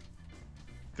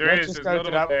 There Let's is. just There's go to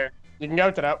another one that there. You can go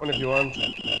to that one if you want.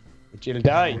 But you'll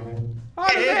die. Oh,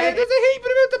 there's a heap of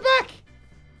them out the back.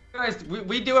 Guys,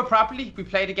 we do it properly. We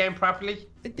play the game properly.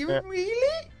 Do Yeah.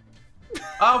 really?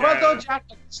 Oh, well done, Jack.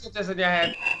 Shut this in your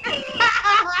head.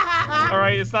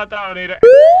 Alright, it's not that one either.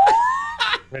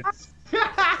 Come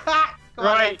on,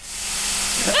 Right.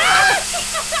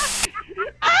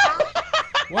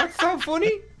 What's so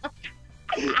funny?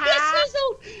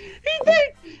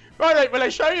 Alright, will I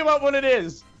show you what one it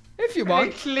is? If you then.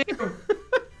 want. Clear.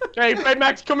 Okay, Fred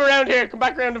Max, come around here. Come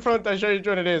back around the front. I'll show you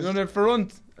what it is. On the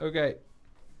front. Okay.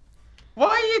 Why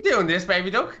are you doing this, baby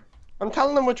duck? I'm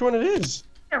telling them which one it is.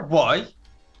 Why?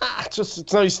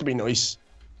 It's nice to be nice.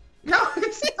 No,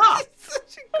 it's not.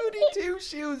 Such a goody two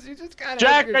shoes. You just gotta.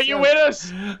 Jack, help are you yourself. with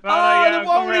us? No, Oh, yeah, the I'm coming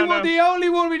only down one, now. the only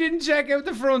one we didn't check out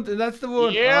the front, and that's the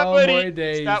one. Yeah, oh buddy. my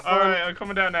days. Stop. Alright, I'm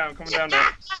coming down now. I'm coming down now.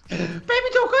 Baby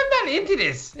duck, I'm not into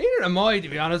this. Neither am I, to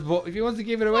be honest. But if he wants to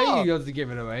give it away, Oh. he wants to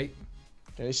give it away.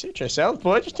 Okay, suit yourself,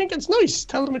 boy. I just think it's nice.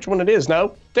 Tell them which one it is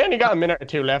now. They only got a minute or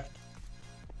two left.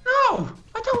 No,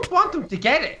 I don't want them to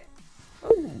get it.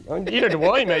 Neither do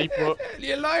I, mate. But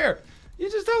You liar! You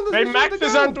just told us. hey, we Max wanted to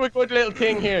is go. onto a good little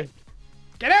thing here.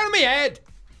 Get out of my head!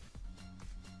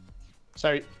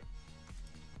 Sorry.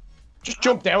 Just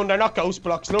jump down. They're not ghost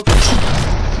blocks. Look.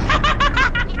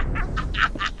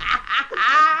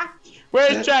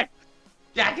 Where's Jack?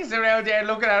 Jack is around there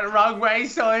looking at the wrong way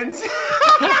signs.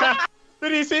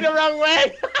 Did he see the wrong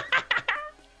way?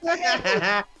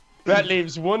 That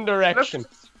leaves one direction.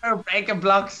 Breaking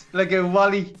blocks like a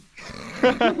Wally.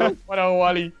 What a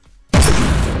Wally.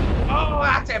 Oh,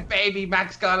 that's a baby.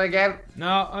 Max gone again.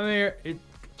 No, I'm here.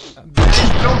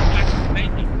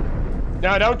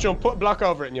 No, don't jump. Put a block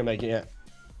over it and you'll make it, yeah.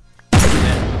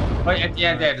 Right at the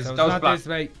end there, there's So it's those not blocks. this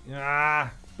way.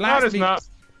 Ah, No, blast it's me. not.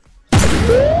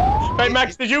 Hey,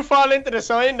 Max, did you fall into the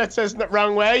sign that says the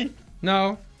wrong way?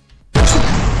 No.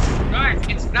 Right,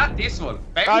 it's not this one.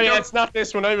 Baby Oh, yeah, don't- it's not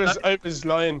this one. I was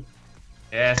lying.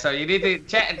 Yeah, so you need to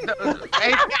check.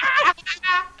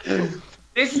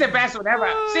 This is the best one ever.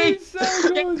 Oh, See? it's so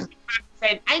good.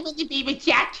 Said, I want to be with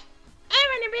Jack. I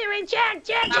want to be with Jack.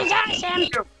 Jack is awesome.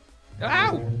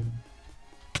 Ow!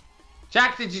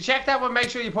 Jack, did you check that one? Make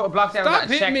sure you put a block down. Stop that.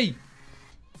 hitting Check. me!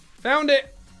 Found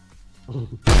it! Did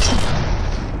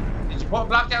you put a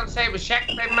block down and say it was checked,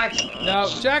 baby Max? No,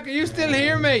 Jack, are you still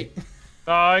here, mate?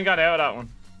 No, I ain't got out of that one.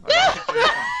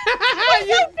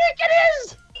 You think it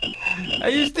is? Are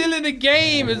you still in the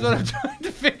game? Is what I'm trying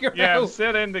to figure Yeah, I'm out.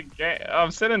 still in the game.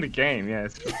 I'm still in the game.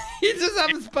 Yes. You just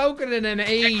haven't spoken in an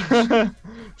age.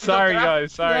 Sorry,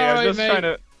 guys. Sorry, I was Alright, just mate. trying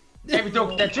to. Baby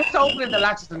Duck, they're just opening the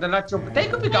latches and they're not jumping. They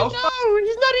could be ghost. No,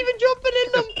 he's not even jumping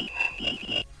in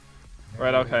them.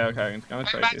 Right. Okay. Okay. I'm gonna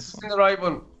Baby try Max this is one. in the right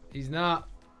one. He's not.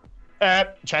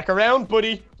 Check around,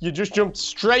 buddy. You just jumped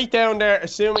straight down there,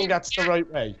 assuming that's the right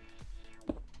way.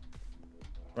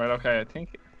 Right. Okay. I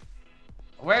think.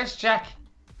 Where's Jack?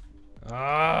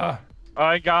 Ah.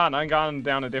 I'm gone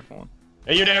down a different one.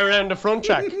 Are you there around the front,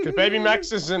 Jack? Because Baby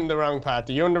Max is in the wrong path.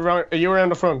 Are you on the wrong? Are you around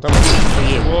the front? I'm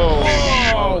for you.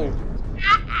 Whoa!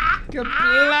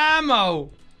 Kablamo!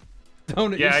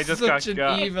 Don't Yeah, I it's just such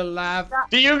got- an evil laugh.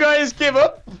 Do you guys give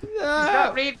up?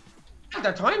 Not read.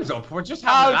 The time's up. We're just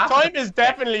having a laugh. Time is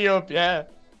definitely up. Yeah.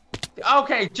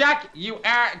 Okay, Jack, you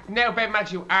are now, Baby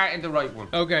Max. You are in the right one.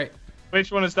 Okay.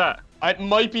 Which one is that? It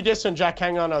might be this one, Jack.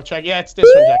 Hang on, I'll check. Yeah, it's this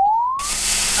one, Jack.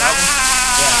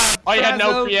 Ah, I had no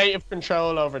frazzled. creative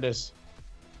control over this.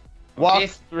 Walk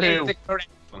This through. is the correct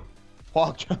one.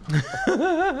 Walk.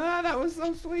 That was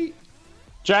so sweet.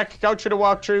 Jack, go through the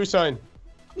walk through sign.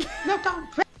 No,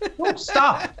 don't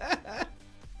stop.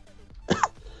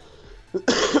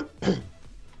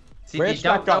 See, Where's you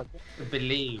don't Jack gone? know what to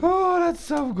believe. Oh, that's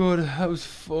so good. That was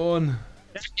fun.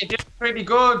 You did pretty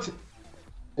good.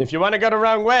 If you want to go the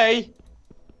wrong way,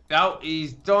 No,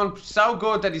 he's done so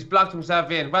good that he's blocked himself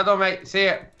in. Well done, mate. See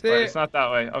ya. See Right, ya. it's not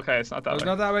that way. Okay, it's not that It's way.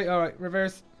 not that way. All right,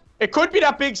 reverse. it could be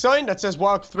that big sign that says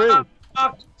walk through.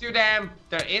 Talk to them.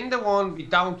 They're in the one we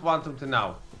don't want them to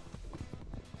know.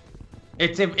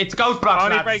 It's ghost blocks.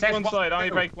 Only lads. It break says one walk side. Only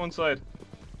through. break one side.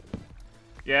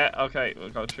 Yeah. Okay, we'll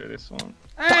go through this one.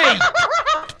 Hey!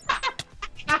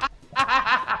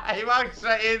 He walked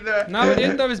straight in there. No, it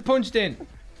didn't. I was punched in.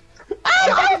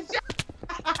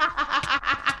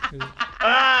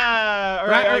 Ah!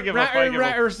 Alright, I give up. I give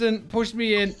up. Ratterson pushed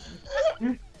me in.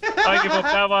 I give up.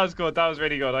 That was good. That was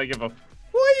really good. I give up.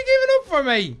 Why are you giving up for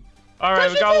me?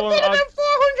 Alright, we got one. 400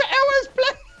 hours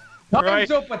play. Time's Right.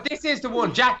 up, but this is the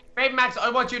one. Jack, Baby Max, I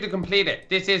want you to complete it.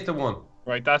 This is the one.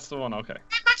 Right, that's the one. Okay.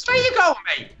 Baby Max, where you going,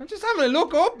 mate? I'm just having a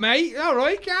look up, mate. All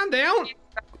right, calm down.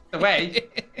 The way.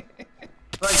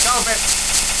 Right, go, baby.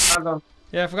 Well done.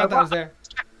 Yeah, I forgot that was there.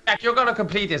 Jack, you're gonna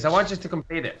complete this. I want you to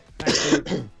complete it.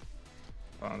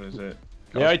 Oh, there's it.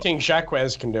 Yeah, I think Jack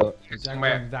Wes can do it. Jack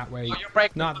Where? went that way. Oh, you're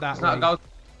breaking. Not that It's not way. a ghost.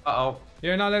 Uh-oh.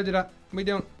 You're not allowed to do that. We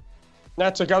don't.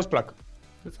 That's a ghost block.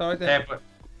 That's all right Yeah, then. but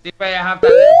this way I have that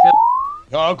little film.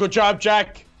 Oh, good job,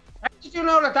 Jack. How did you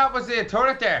know that that was the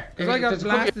turret there? Because I got There's a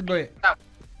couple- blasted by it.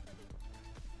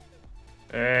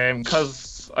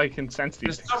 Cause I can sense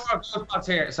these There's things. no more ghost spots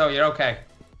here, so you're okay.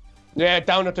 Yeah,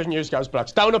 Downut doesn't use ghost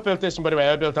blocks. Downut built this one, by the way.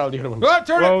 I built all the other ones. Oh,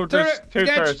 turn Whoa, it, turn there's it. two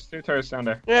Sketch. turrets. Two turrets down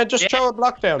there. Yeah, just Yeah. throw a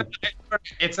block down.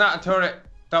 It's not a turret.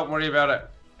 Don't worry about it.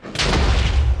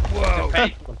 Whoa.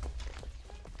 Hey,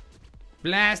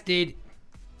 Blasted.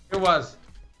 who was?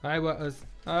 I got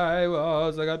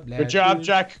blasted. Good job,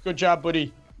 Jack. Good job,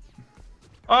 buddy.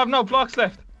 Oh, I have no blocks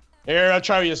left. Here, I'll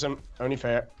throw you some. Only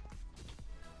fair.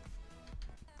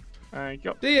 Thank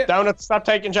you. See ya. Downut, stop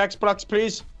taking Jack's blocks,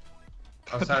 please.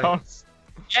 Oh, sorry. Don't-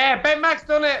 Yeah, Ben Max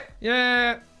done it.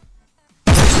 Yeah.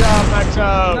 Good job,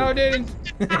 Maxo. No, I didn't.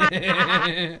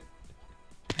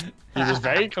 He was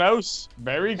very close.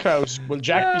 Very close. Will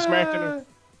Jack be smart enough?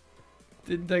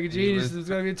 Didn't take a genius. There's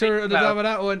going to be a turret on the top of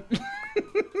that one.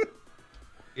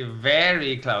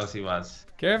 Very close he was.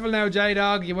 Careful now,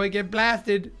 J-Dog. You might get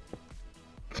blasted.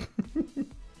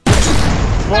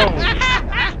 Whoa.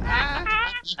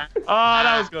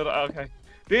 that was good. Okay.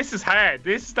 This is hard.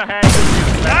 This is the hardest.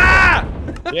 Ah!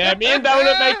 Yeah, me and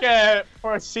Donut make a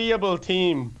foreseeable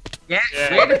team. Yeah,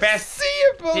 we're the best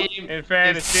Foreseeable team. In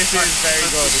fairness, this is very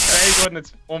good. It's very good and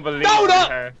it's unbelievable.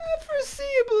 A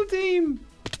foreseeable team.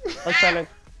 I'm telling.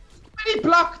 He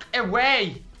blocked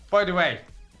away, by the way.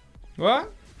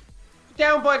 What?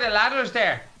 Down by the ladders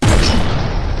there.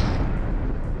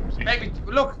 Maybe,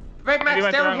 look, right, Max,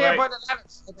 went the down wrong here way. by the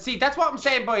ladders. See, that's what I'm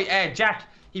saying by Jack.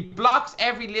 He blocks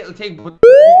every little thing, but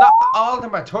not all of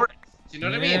them are turrets. Do you know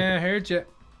what I mean? Yeah, I heard you.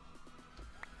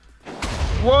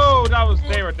 Whoa,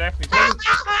 they were definitely.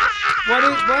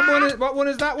 What one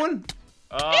is that one?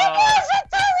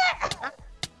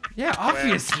 Yeah,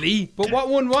 obviously. But what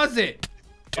one was it?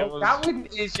 Oh, that one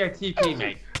is your TP,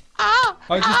 mate. I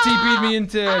just TP'd me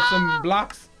into some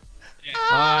blocks. Yeah.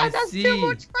 I That's see. too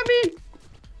much for me.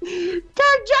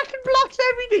 God, Jack blocks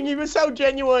everything. He was so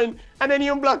genuine, and then he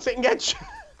unblocks it and gets.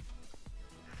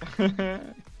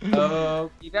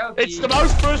 It's the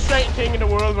most frustrating thing in the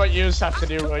world what you have to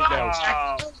do right now.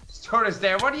 Oh, Turrets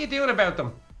there. What are you doing about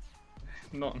them?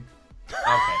 nothing.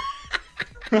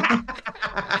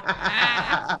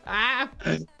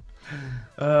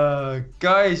 Okay.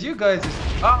 Guys, you guys.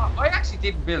 Oh, I actually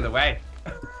didn't build away.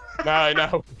 No, I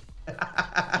know.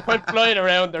 I'm flying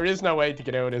around. There is no way to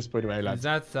get out of this, by the way, Is lads.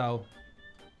 that so?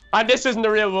 And this isn't the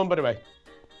real one, by the way.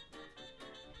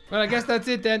 Well, I guess that's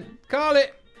it then. Call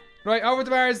it. Right, over the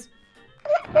bars.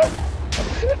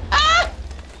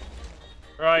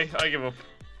 Right, I give up.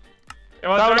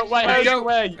 No, wait, how's Go. the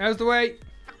way? How's the way?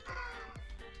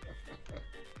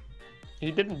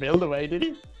 He didn't build a way, did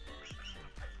he?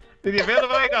 Did you build a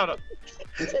way down it?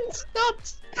 He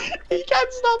stopped. He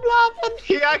can't stop laughing.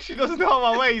 He actually doesn't know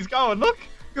what way he's going. Look.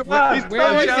 on, He's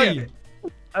Where is going he?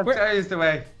 I'll tell you the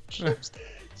way.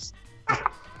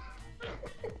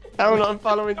 I'm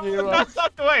following you. That's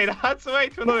not the way. That's the way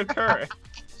to another turret.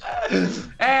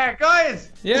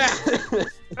 Guys, Yeah.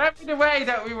 remember the way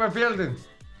that we were building?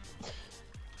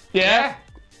 Yeah?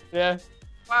 Yeah.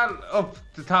 Well, up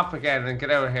the top again and get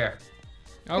out of here.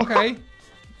 Okay.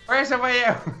 Where's the way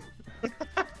out?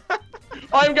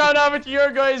 I'm going over to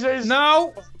your guys'.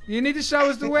 No. You need to show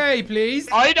us the way, please.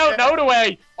 I don't know the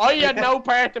way. I had no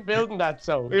part in building that,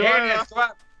 so. We Here wanna it is.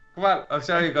 Come on, I'll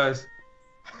show you guys.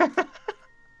 I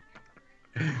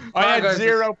had guys,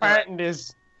 zero it's- part in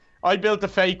this. I built the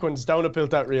fake ones. Donut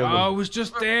built that real Oh, one. it was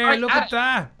just there. Right Look at at it.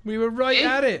 that. We were right See?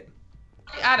 at it.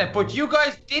 At it, but you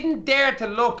guys didn't dare to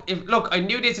look. Look, I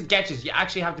knew this would get you. You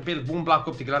actually have to build one block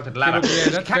up to get onto the ladder. Yeah,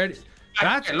 that's very,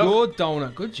 that's Here, look. good,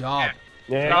 Donut. Good job.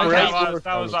 Yeah, That great was work,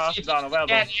 awesome, It's Donald. Well a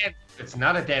dead done. end. It's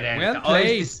not a dead end. Well The eyes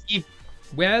played. deceive.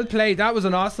 Well played. That was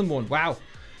an awesome one. Wow.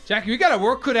 Jackie, we got our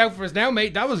work cut out for us now,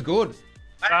 mate. That was good.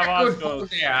 I That had was good fun good.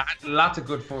 there. I had lots of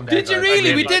good fun there. Did you guys. I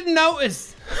really? We like- didn't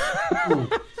notice.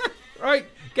 Right.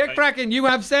 Get cracking. You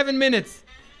have 7 minutes.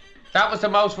 That was the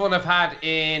most fun I've had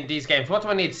in these games. What do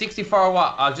I need? 64 or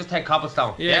what? I'll just take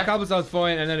cobblestone. Yeah, cobblestone's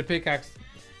fine, and then a pickaxe.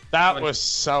 That was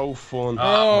so fun.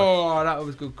 Oh, that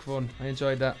was good fun. I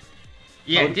enjoyed that.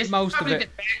 Yeah, Most this is of probably it.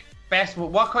 the best.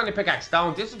 What kind of pickaxe?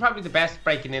 Stone. This is probably the best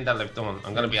breaking in that I've done.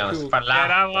 I'm gonna be honest. Cool. For Yeah, laugh.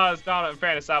 that was, Donald, in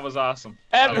fairness, that was awesome.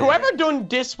 Whoever done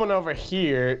this one over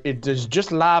here, there's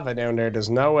just lava down there. There's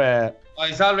no Oh,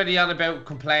 he's already on about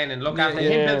complaining. Look at Yeah.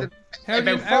 him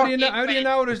building. How do you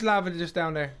know there's lava just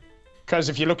down there? because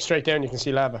if you look straight down, you can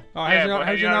see lava. Oh, Yeah, how but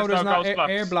do you how know do there's you know not ghost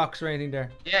blocks? air blocks or anything there?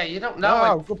 Yeah, you don't know.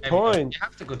 Oh, good point. You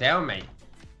have to go down, mate.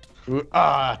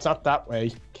 It's not that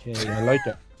way. Okay, I like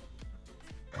it.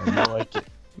 I like it.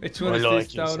 Which one I is like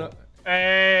this, it,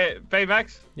 Donut?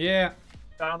 Baymax, Yeah.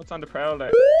 Donald's on the prowl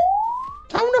there.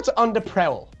 Donut's on the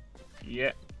prowl.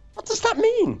 Yeah. What does that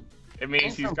mean? It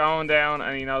means he's going down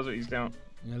and he knows what he's doing.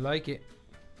 I like it.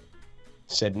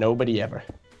 Said nobody ever.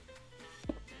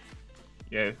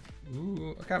 Yeah.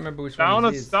 Ooh, I can't remember which one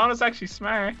it is. Donald's actually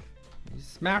smart.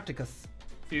 He's Smarticus.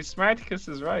 He's Smarticus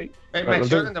is right. Wait, Right, mate, we'll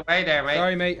you're do- in the way there, mate.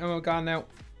 Sorry, mate. I'm gone now.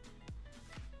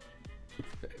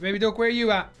 Baby Duck, where are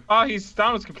you at? Oh,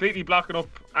 Donald's completely blocking up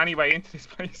any way into this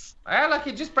place. Yeah, like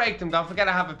you just break them. Don't forget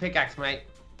I have a pickaxe, mate.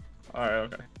 Alright,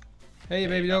 okay. Hey,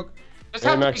 Baby Duck. Just Yeah,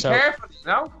 have to be max out. careful, you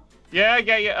know? Yeah, I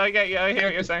get you. I hear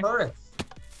what you're saying. Turrets.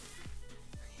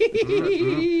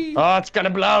 Oh, it's gonna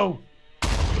blow.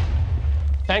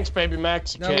 Thanks, baby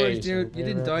Max. No worries, dude. You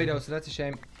didn't die, though, so that's a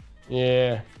shame.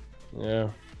 Yeah. Yeah.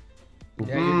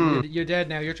 Yeah, you're dead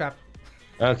now. You're trapped.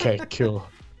 Okay, cool.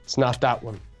 It's not that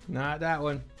one. Not that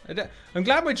one. I'm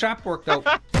glad my trap worked, though.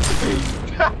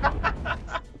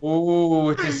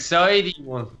 Ooh, it's a sidey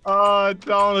one. Oh,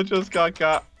 Donald just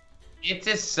got. It's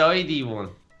a sidey one.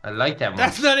 I like that one.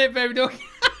 That's not it, Baby Duck.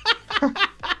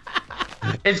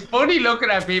 It's funny looking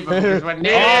at people because when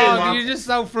they you're just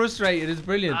so frustrated. It's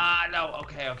brilliant. no,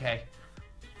 okay.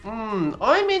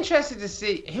 I'm interested to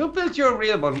see who built your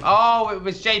real one. Oh, it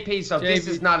was JP, so this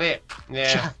is not it.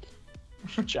 Yeah.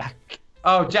 Jack.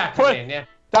 Oh, Jack. Yeah.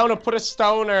 Down and put a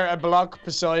stone or a block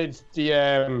beside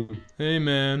the Hey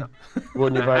man.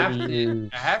 one you've I already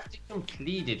have to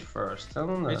complete it first. I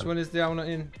don't know. Which one is down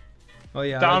in? Oh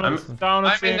yeah. Down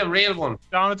I'm in the real one.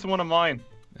 Down to one of mine.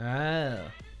 Ah.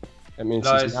 That means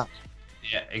Guys, he's not.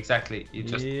 yeah, exactly. You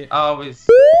just Yeah. always.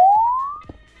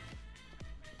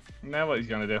 Now what he's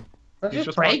gonna do? He's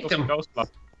Just break marked up them. the ghost block.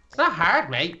 It's not hard,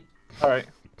 mate. Alright.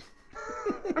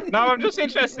 No, I'm just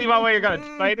interested to see what way you're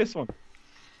gonna play this one.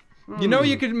 You know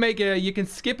you could you can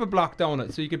skip a block down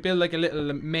it, so you could build like a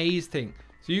little maze thing.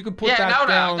 So you could put that no,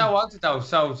 down. I don't want it though.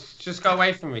 So just go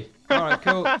away from me. Alright,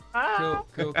 cool.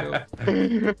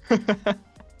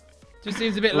 Just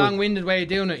seems a bit long-winded way of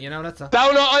doing it, you know, that's all.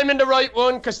 Down, I'm in the right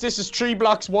one because this is 3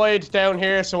 blocks wide down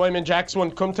here, so I'm in Jack's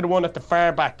one. Come to the one at the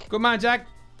far back. Good man, Jack.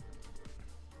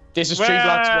 This is 3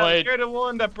 blocks wide. You're the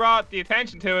one that brought the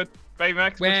attention to it, baby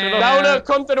Max. Well, Down,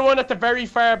 come to the one at the very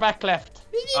far back left.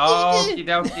 Okie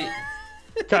dokie.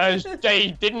 Because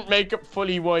they didn't make it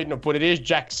fully wide enough, but it is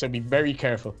Jack's, so be very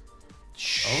careful.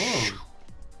 Oh.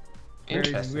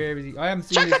 Interesting. Where is he? I haven't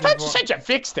seen Jack, I this thought you before. said you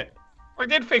fixed it. I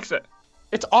did fix it.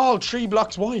 It's all 3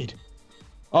 blocks wide.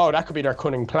 Oh, that could be their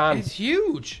cunning plan. It's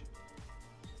huge.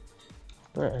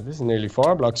 This is nearly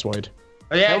 4 blocks wide.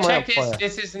 Oh yeah, Don't check worry, this. fire.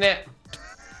 This isn't it.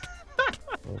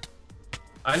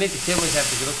 I need to kill myself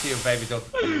to get up to you, baby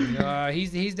duck.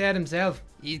 He's dead himself.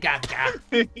 He's got that.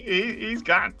 He's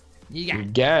gone.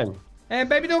 Again.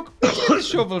 Baby duck, where'd you get the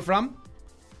shovel from?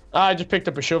 I just picked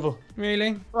up a shovel.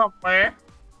 Really? From where?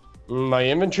 My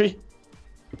inventory.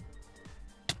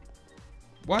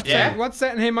 What's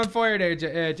setting him on fire there,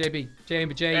 JB?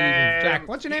 Jack.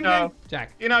 What's your name again?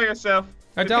 Jack. You know yourself.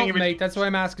 I don't, mate. That's why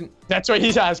I'm asking. That's what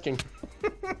he's asking.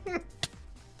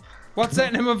 What's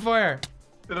setting him on fire?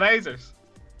 The lasers.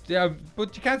 Yeah,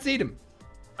 but you can't see them.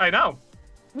 I know.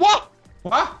 What?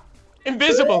 What?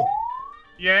 Invisible.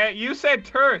 Yeah, you said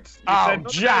turrets. You Oh, said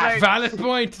Jack. Valid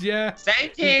point, yeah. Same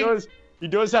thing. He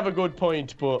does have a good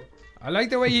point, but... I like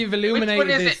the way you've illuminated Which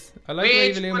one is this. it? I like the way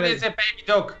you've Which one illuminated is it, baby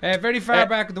duck? Very far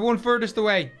back, the one furthest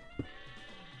away.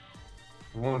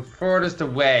 One furthest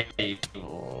away.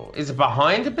 Is it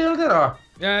behind the building or?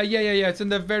 Yeah. It's in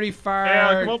the very far, Yeah,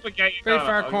 I'll come up and get you. very No,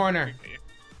 far I'll corner. get you.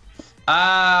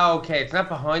 Ah, okay. It's not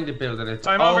behind the building. It's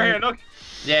I'm over here, look.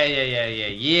 Yeah.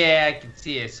 Yeah, I can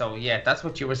see it. So yeah, that's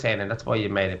what you were saying, and that's why you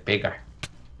made it bigger.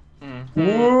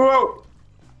 Whoa!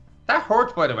 That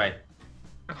hurt, by the way.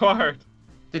 What hurt?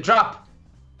 The drop.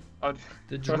 Oh,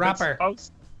 The dropper.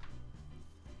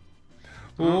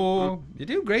 Oh, you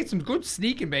do great. Some good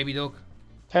sneaking, baby duck.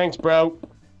 Thanks, bro.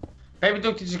 Baby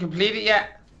duck, did you complete it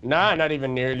yet? Nah, not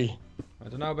even nearly. I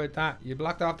don't know about that. You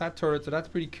blocked off that turret, so that's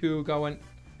pretty cool going.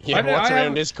 Yeah, what's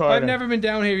around this corner? I've never been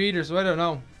down here either, so I don't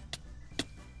know.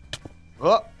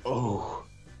 Oh.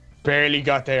 Barely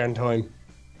got there in time.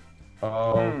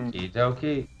 Okie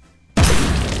dokie.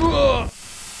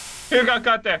 Who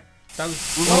got there? That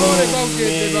was... Oh, they both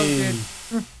did. They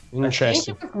both did.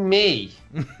 Interesting. I think it was me.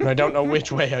 I don't know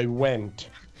which way I went.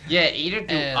 Yeah, either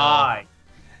do L. I.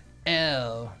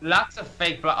 L. Lots of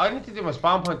fake block. I need to do my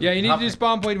spawn point. Yeah, you need to do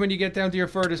spawn point when you get down to your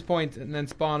furthest point and then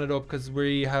spawn it up because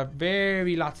we have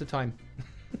very lots of time.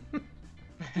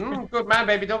 Good man,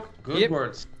 baby duck. Good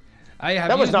words. I have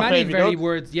That was used not many baby very duck.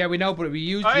 words. Yeah, we know, but we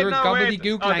used I your know, wait.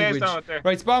 gobbledygook Oh, there's language. someone there.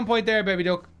 Right, spawn point there, baby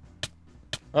duck.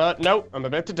 No, I'm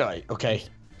about to die. Okay.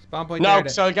 Spawn point No, there.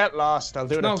 because I'll get lost. I'll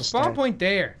do it No, at the spawn start. point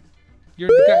there. You've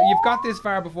got this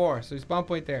far before, so spawn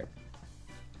point there.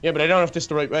 Yeah, but I don't know if this is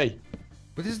the right way.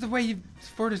 But this is the way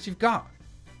furthest you've got.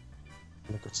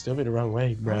 It could still be the wrong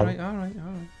way, bro. All right.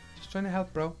 Just trying to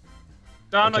help, bro.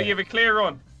 Dano, Okay. you have a clear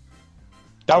run.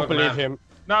 Don't Good believe man. him.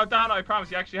 No, Dano, I promise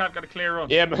you actually have got a clear run.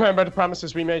 Yeah, but remember the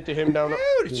promises we made to him down.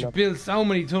 How did you build so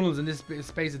many tunnels in this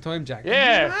space of time, Jack?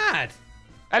 Yeah. You're mad.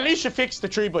 At least you fixed the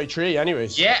 3x3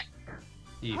 anyways. Yeah.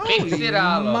 You fixed Holy it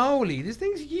all up. moly, this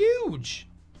thing's huge.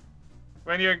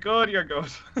 When you're good, you're good.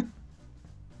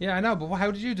 Yeah, I know, but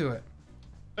how did you do it?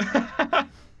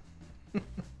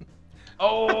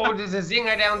 Oh, there's a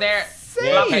zinger down there.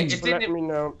 Yeah, Block it. thanks It's for in letting me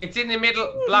know. It's in the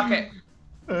middle. Block it.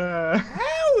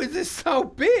 How is this so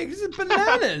big? This is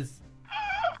bananas.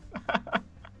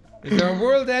 Is there a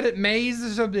world edit maze or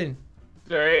something?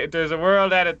 There's a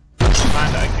world edit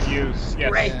command that I can use. Yes.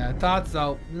 Great. Yeah, I thought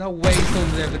so. No way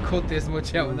someone's able to cut this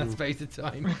much out in that space of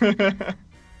time. Where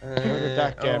did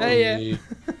that get Hey, me?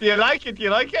 Do you like it? Do you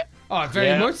like it? Oh, very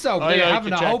Yeah, much so. I But like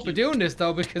having it, a hope Jackie. of doing this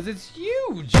though because it's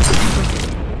huge.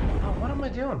 Oh, what am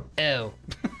am I doing? L.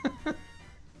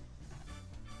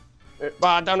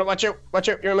 Down it, watch out,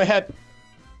 you're in my head.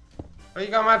 What are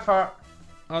you going mad for?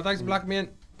 Oh, thanks for blocking me in.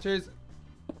 Cheers.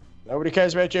 Nobody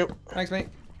cares about you. Thanks, mate.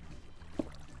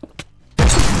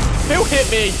 Who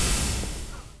hit me?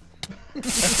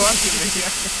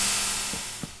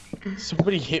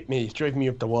 Somebody hit me, drove me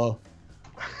up the wall.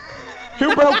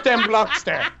 Who broke them blocks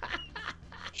there?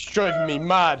 It's driving me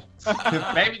mad.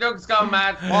 Baby Doug's gone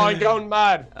mad. Oh, I'm going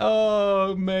mad.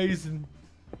 Oh, amazing.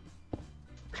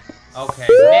 Okay,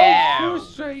 So now.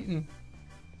 frustrating.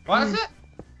 What is it?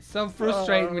 So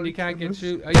frustrating when you can't get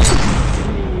through. Are you...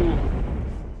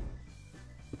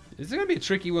 This is gonna be a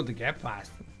tricky one to get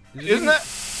past. Isn't it?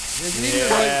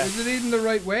 Is it even the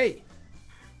right way?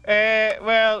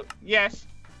 Well, yes.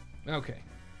 Okay.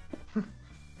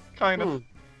 Kind of.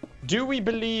 Do we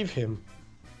believe him?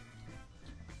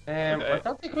 I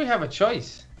don't think we have a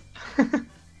choice.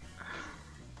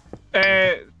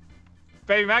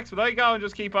 Baby Max, would I go and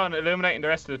just keep on illuminating the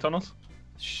rest of the tunnels?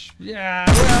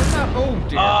 Yeah, well, not, oh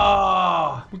dear.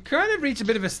 Oh. We kind of reached a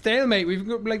bit of a stalemate.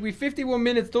 We've 51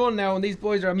 minutes done now, and these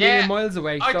boys are a million miles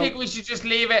away. I so. think we should just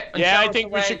leave it. Yeah, I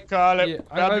think we should call it.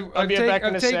 Yeah, I'll be back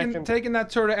in a second. taken that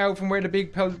turret out from where the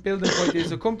big building point is.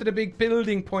 So come to the big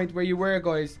building point where you were,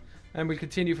 guys, and we'll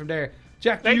continue from there.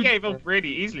 Jack, They gave up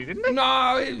really easily, didn't they?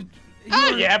 No.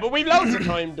 Yeah, but we've loads of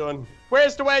time done.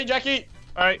 Where's the way, Jackie?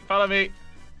 Alright, follow me.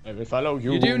 I will follow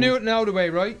you. You do know the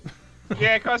way, right?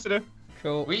 Yeah, of course I do.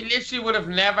 Cool. We literally would have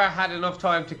never had enough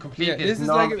time to complete this. This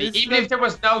is Even if there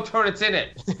was no turrets in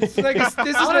it. This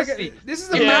is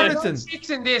a marathon.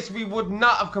 Fixing this, we would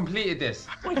not have completed this.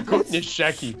 My goodness,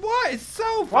 Jackie. What? It's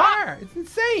so far. It's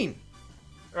insane.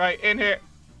 Right, in here.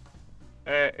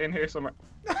 In here somewhere.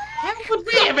 How would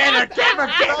we have ever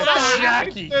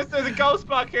Jackie? There's a ghost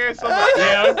block here somewhere.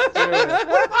 Yeah.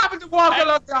 What happened to walk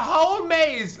along the whole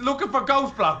maze looking for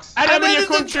ghost blocks? And then when you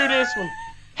come through this one,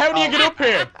 how do you get up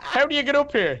here? How do you get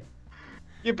up here?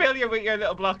 You build it with your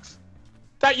little blocks.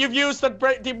 That you've used to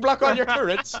block all your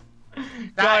turrets?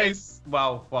 Guys.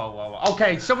 Whoa.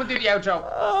 Okay, someone do the outro.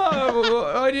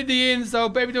 Oh, I did the in, so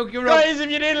baby duck, you're Guys,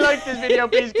 if you didn't like this video,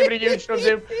 please give it a huge thumbs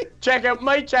up. Check out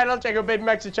my channel, check out Big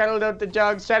Max's channel, the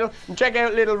Jog's channel, and check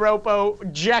out Little Ropo.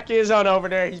 Jack is on over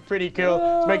there, he's pretty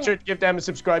cool. So make sure to give them a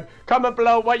subscribe. Comment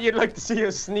below what you'd like to see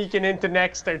us sneaking into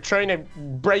next, or trying to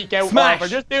break out Smash. of, or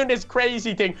just doing this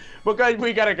crazy thing. But guys,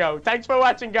 we gotta go. Thanks for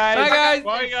watching, guys. Bye, guys.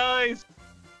 Bye, guys.